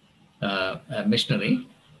 a missionary,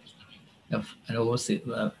 a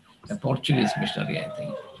Portuguese missionary, I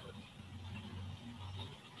think,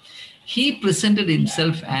 he presented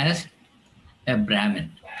himself as a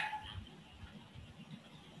Brahmin.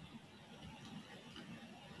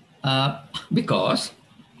 Because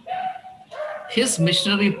his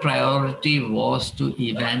missionary priority was to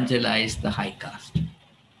evangelize the high caste.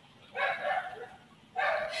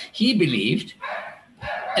 He believed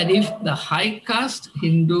that if the high caste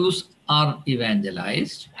Hindus are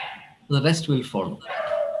evangelized, the rest will follow.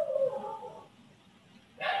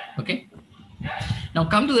 Okay? Now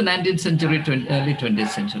come to the 19th century, early 20th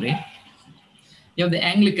century. You have the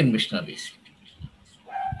Anglican missionaries,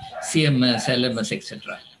 CMS, LMS,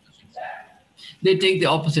 etc. They take the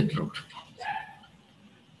opposite route.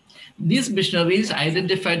 These missionaries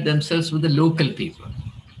identified themselves with the local people.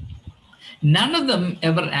 None of them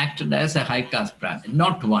ever acted as a high caste Brahmin,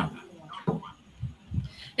 not one.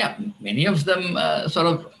 Yeah, many of them sort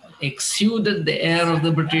of exuded the air of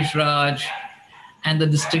the British Raj and the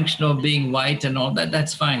distinction of being white and all that,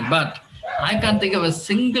 that's fine. But I can't think of a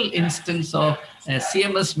single instance of a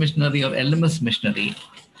CMS missionary or LMS missionary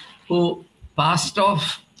who passed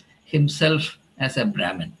off himself as a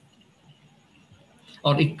Brahmin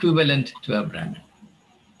or equivalent to a Brahmin.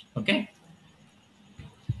 Okay?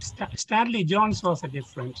 Stanley Jones was a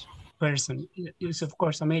different person. He was, of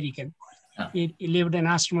course, American. He lived an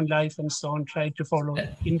ashram life and so on, tried to follow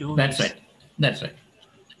Hindu. That's right. That's right.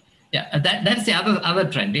 Yeah, that's the other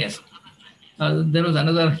trend, yes. There was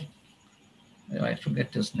another, I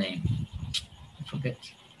forget his name. I forget.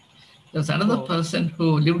 There was another person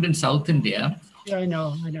who lived in South India. Yeah, I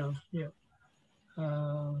know. Yeah.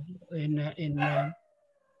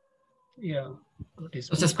 It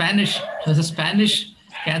was a Spanish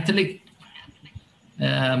Catholic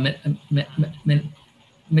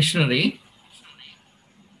missionary.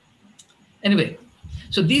 Anyway,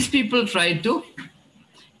 so these people tried to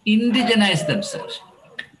indigenize themselves.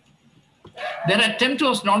 Their attempt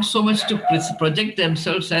was not so much to project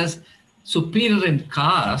themselves as superior in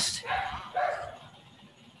caste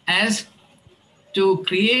as to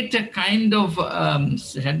create a kind of,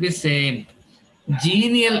 shall we say,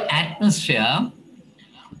 genial atmosphere,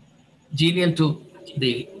 genial to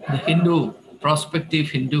the Hindu, prospective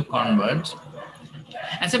Hindu converts.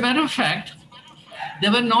 As a matter of fact, they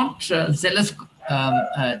were not zealous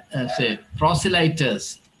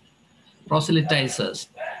proselytizers.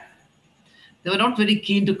 They were not very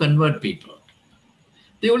keen to convert people.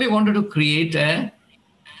 They only wanted to create an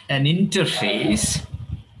interface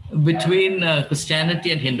between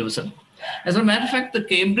Christianity and Hinduism. As a matter of fact, the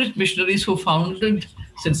Cambridge missionaries who founded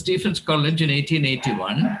St. Stephen's College in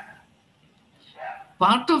 1881,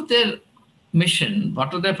 part of their mission,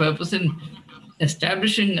 part of their purpose in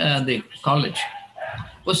establishing the college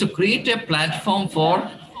was to create a platform for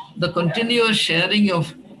the continuous sharing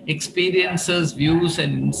of experiences, views,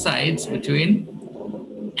 and insights between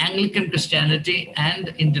Anglican Christianity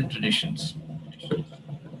and Indian traditions.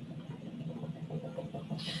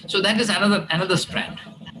 So that is another strand.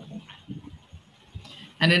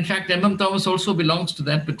 And in fact, M.M. Thomas also belongs to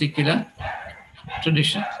that particular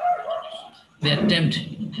tradition. The attempt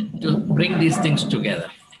to bring these things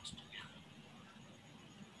together.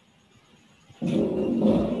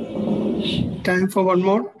 Time for one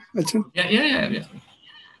more, Achan? Yeah.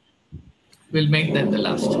 We'll make that the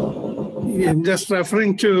last. Yeah, just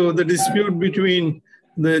referring to the dispute between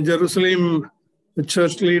the Jerusalem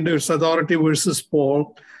church leaders, authority versus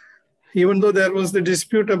Paul. Even though there was the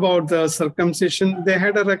dispute about the circumcision, they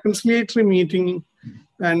had a reconciliatory meeting,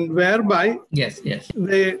 and whereby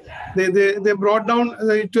they brought down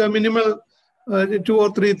to a minimal 2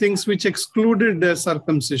 or 3 things which excluded the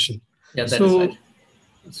circumcision. Yeah, that is right.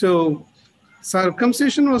 So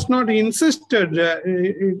circumcision was not insisted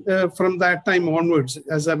from that time onwards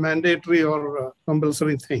as a mandatory or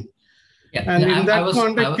compulsory thing. Yeah. And in that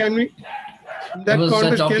context, I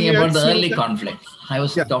was talking about the early conflict. I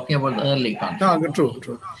was talking about the early conflict.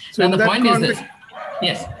 True. So and the point is this.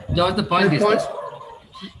 Yes, George, the point is this.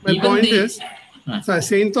 My point is,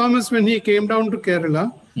 St. Thomas, when he came down to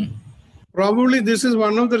Kerala, probably this is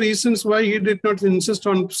one of the reasons why he did not insist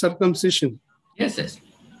on circumcision. Yes.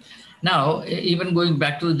 Now, even going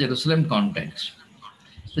back to the Jerusalem context,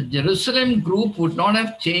 the Jerusalem group would not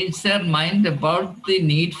have changed their mind about the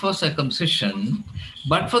need for circumcision,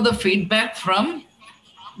 but for the feedback from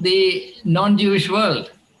the non-Jewish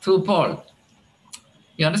world through Paul.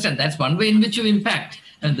 You understand? That's one way in which you impact.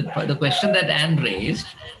 And the question that Anne raised.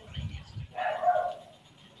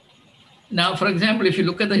 Now, for example, if you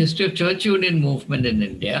look at the history of church union movement in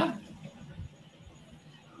India,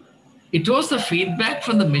 it was the feedback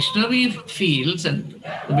from the missionary fields and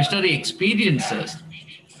the missionary experiences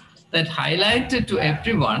that highlighted to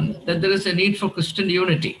everyone that there is a need for Christian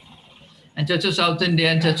unity. And Church of South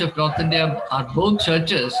India and Church of North India are both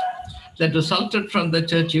churches that resulted from the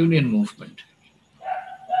church union movement.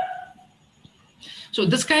 So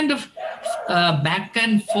this kind of back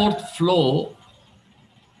and forth flow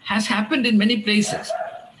has happened in many places,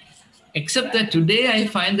 except that today I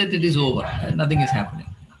find that it is over. Nothing is happening.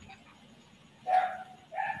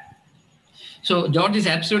 So George is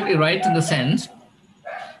absolutely right in the sense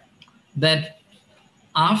that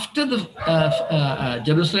after the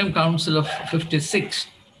Jerusalem Council of 56,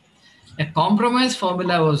 a compromise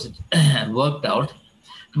formula was worked out,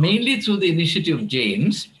 mainly through the initiative of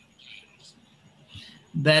James,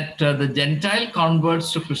 that the Gentile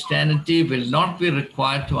converts to Christianity will not be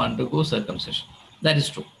required to undergo circumcision. That is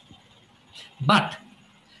true. But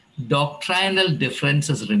doctrinal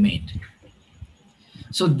differences remained.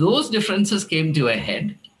 So those differences came to a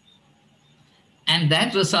head, and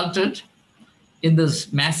that resulted in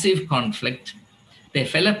this massive conflict. They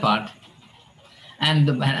fell apart. And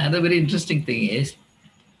another very interesting thing is,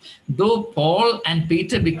 though Paul and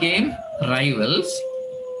Peter became rivals,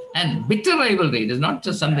 and bitter rivalry, it is not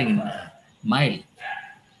just something mild.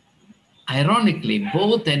 Ironically,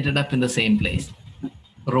 both ended up in the same place,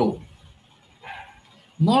 Rome.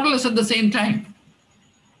 More or less at the same time.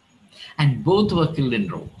 And both were killed in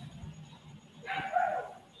Rome.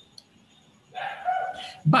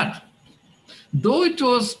 But though it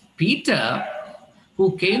was Peter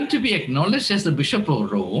who came to be acknowledged as the Bishop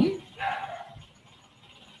of Rome,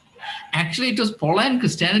 actually it was Pauline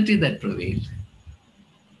Christianity that prevailed.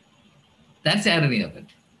 That's the irony of it.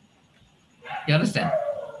 You understand?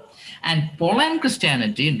 And Pauline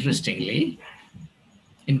Christianity, interestingly,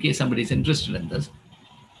 in case somebody is interested in this,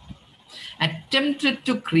 attempted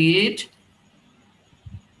to create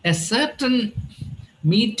a certain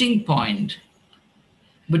meeting point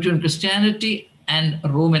between Christianity and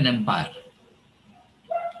Roman Empire.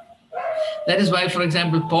 That is why, for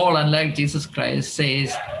example, Paul, unlike Jesus Christ,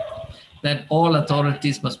 says that all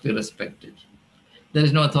authorities must be respected. There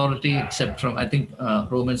is no authority except from, I think,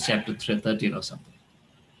 Romans chapter 13 or something.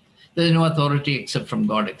 There is no authority except from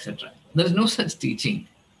God, etc. There is no such teaching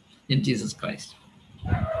in Jesus Christ.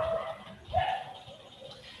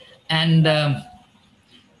 And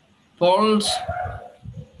Paul's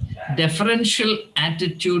deferential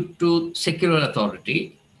attitude to secular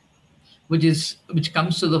authority, which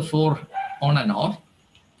comes to the fore on and off,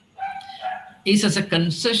 is as a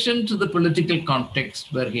concession to the political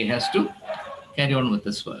context where he has to carry on with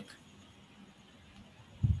this work.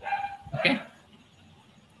 Okay?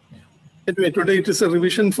 Anyway, today it is a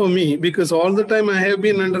revision for me, because all the time I have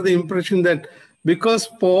been under the impression that because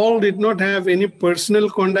Paul did not have any personal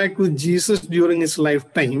contact with Jesus during his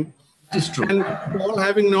lifetime, it's true. And Paul,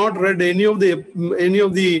 having not read any of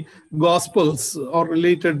the Gospels or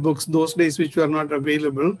related books those days, which were not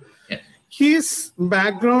available, his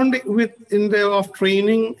background of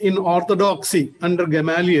training in orthodoxy under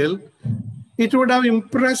Gamaliel, it would have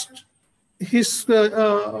impressed his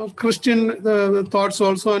Christian thoughts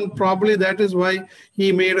also, and probably that is why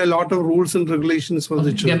he made a lot of rules and regulations for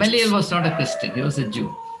the church. Gamaliel was not a Christian; he was a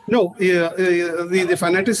Jew. No, the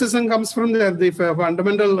fanaticism comes from there. The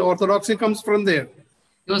fundamental orthodoxy comes from there.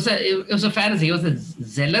 He was a Pharisee. He was a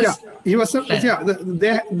zealous. Yeah, he was.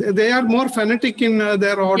 They are more fanatic in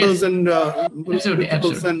their orders and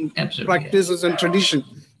rituals and practices and tradition.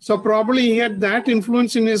 So probably he had that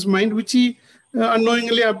influence in his mind, which he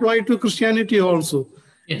unknowingly applied to Christianity also.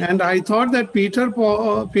 Yes. And I thought that Peter,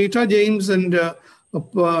 James, and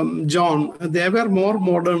John, they were more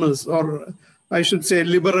modernist, or I should say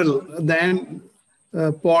liberal, than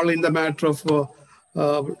Paul in the matter of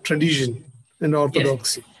tradition and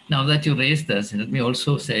orthodoxy. Yes. Now that you raised this, let me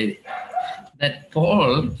also say that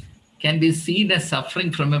Paul can be seen as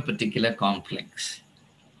suffering from a particular complex.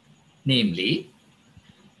 Namely,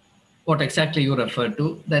 what exactly you referred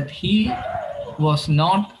to, that he was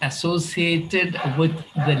not associated with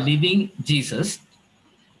the living Jesus,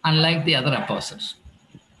 unlike the other apostles.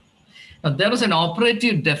 Now, there is an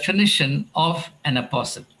operative definition of an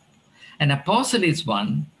apostle. An apostle is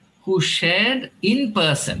one who shared in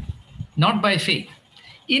person, not by faith,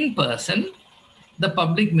 in person, the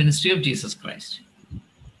public ministry of Jesus Christ.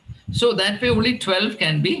 So that way only 12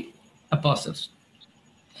 can be apostles.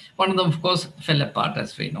 One of them, of course, fell apart,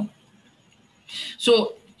 as we know.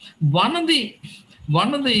 So one of the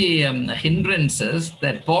hindrances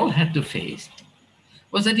that Paul had to face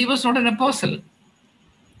was that he was not an apostle.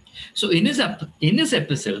 So in his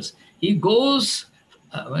epistles, he goes,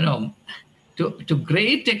 to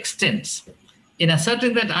great extents in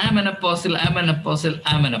asserting that I am an apostle, I am an apostle,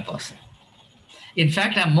 I am an apostle. In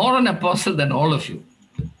fact, I'm more an apostle than all of you.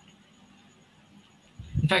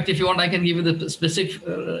 In fact, if you want, I can give you the specific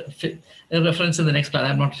reference in the next class. I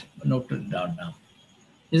have not noted it down now.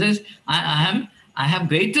 He says, I have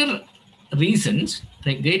greater reasons,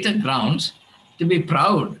 greater grounds to be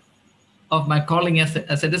proud of my calling as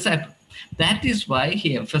a disciple. That is why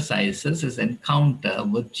he emphasizes his encounter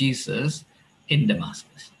with Jesus in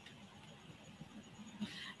Damascus.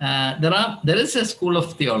 There is a school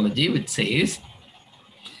of theology which says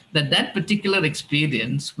that particular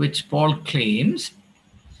experience which Paul claims,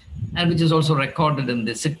 and which is also recorded in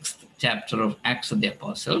the 6th chapter of Acts of the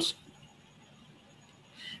Apostles,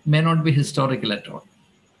 may not be historical at all.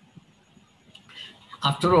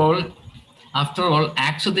 After all,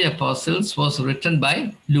 Acts of the Apostles was written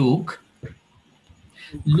by Luke.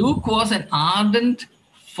 Luke was an ardent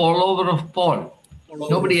follower of Paul,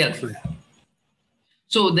 nobody else.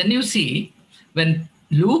 So then you see, when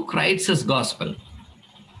Luke writes his gospel,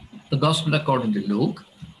 the gospel according to Luke,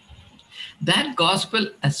 that gospel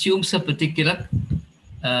assumes a particular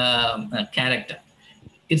character.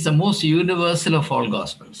 It's the most universal of all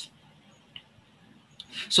gospels.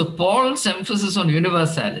 So Paul's emphasis on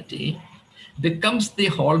universality becomes the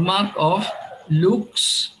hallmark of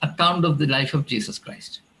Luke's account of the life of Jesus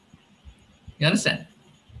Christ. You understand?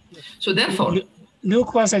 So therefore,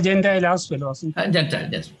 Luke was a Gentile as well, wasn't he? A Gentile,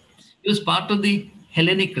 yes. He was part of the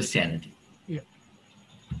Hellenic Christianity. Yeah.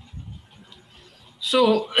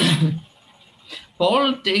 So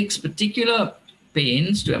Paul takes particular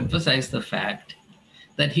pains to emphasize the fact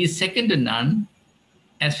that he is second to none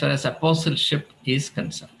as far as apostleship is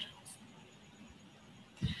concerned.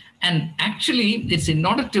 And actually, it's in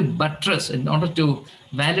order to buttress, in order to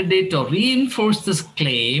validate or reinforce this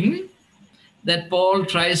claim, that Paul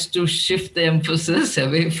tries to shift the emphasis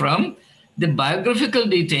away from the biographical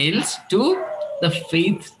details to the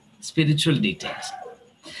faith spiritual details.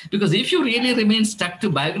 Because if you really remain stuck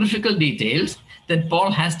to biographical details, then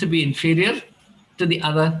Paul has to be inferior to the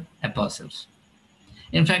other apostles.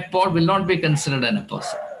 In fact, Paul will not be considered an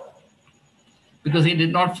apostle because he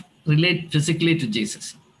did not relate physically to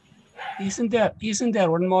Jesus. Isn't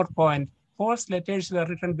there one more point? Paul's letters were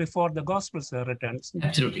written before the Gospels were written.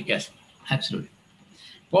 Absolutely, yes, absolutely.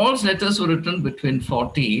 Paul's letters were written between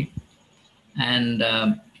 40 and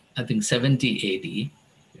I think 70 AD,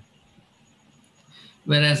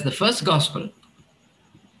 whereas the first Gospel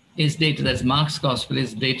is dated, as Mark's Gospel,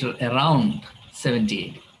 is dated around 70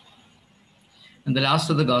 AD. And the last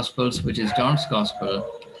of the Gospels, which is John's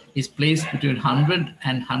Gospel, is placed between 100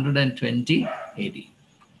 and 120 AD.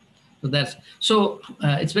 So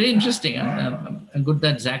it's very interesting and good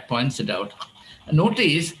that Zach points it out.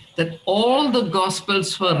 Notice that all the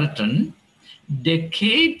Gospels were written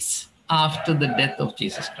decades after the death of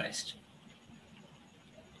Jesus Christ.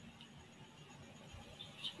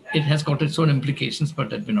 It has got its own implications,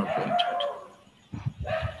 but let me not go into it.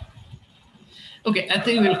 Okay, I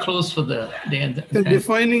think we'll close for the day.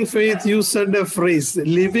 Defining faith, you said a phrase,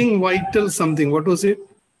 living vital something. What was it?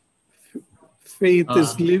 Faith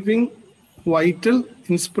is living, vital,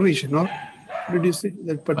 inspiration, or did you say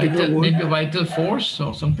that particular word? Maybe vital force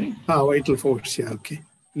or something? Vital force, yeah, okay.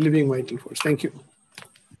 Living vital force, thank you.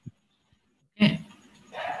 Okay.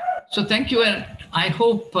 So thank you. I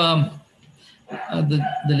hope the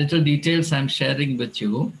little details I'm sharing with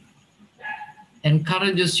you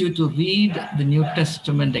encourages you to read the New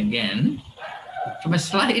Testament again from a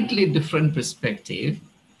slightly different perspective,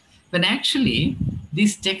 when actually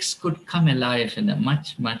these texts could come alive in a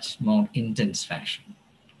much, much more intense fashion.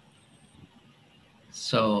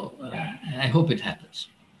 So I hope it happens.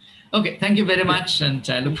 Okay, thank you very much, and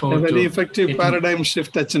I look forward to a very effective paradigm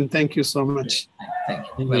shift, Achin. Thank you so much. Thank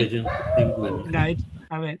you. Good night.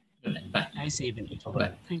 Have a Bye. nice evening.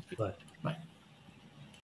 Bye. Thank you. Bye.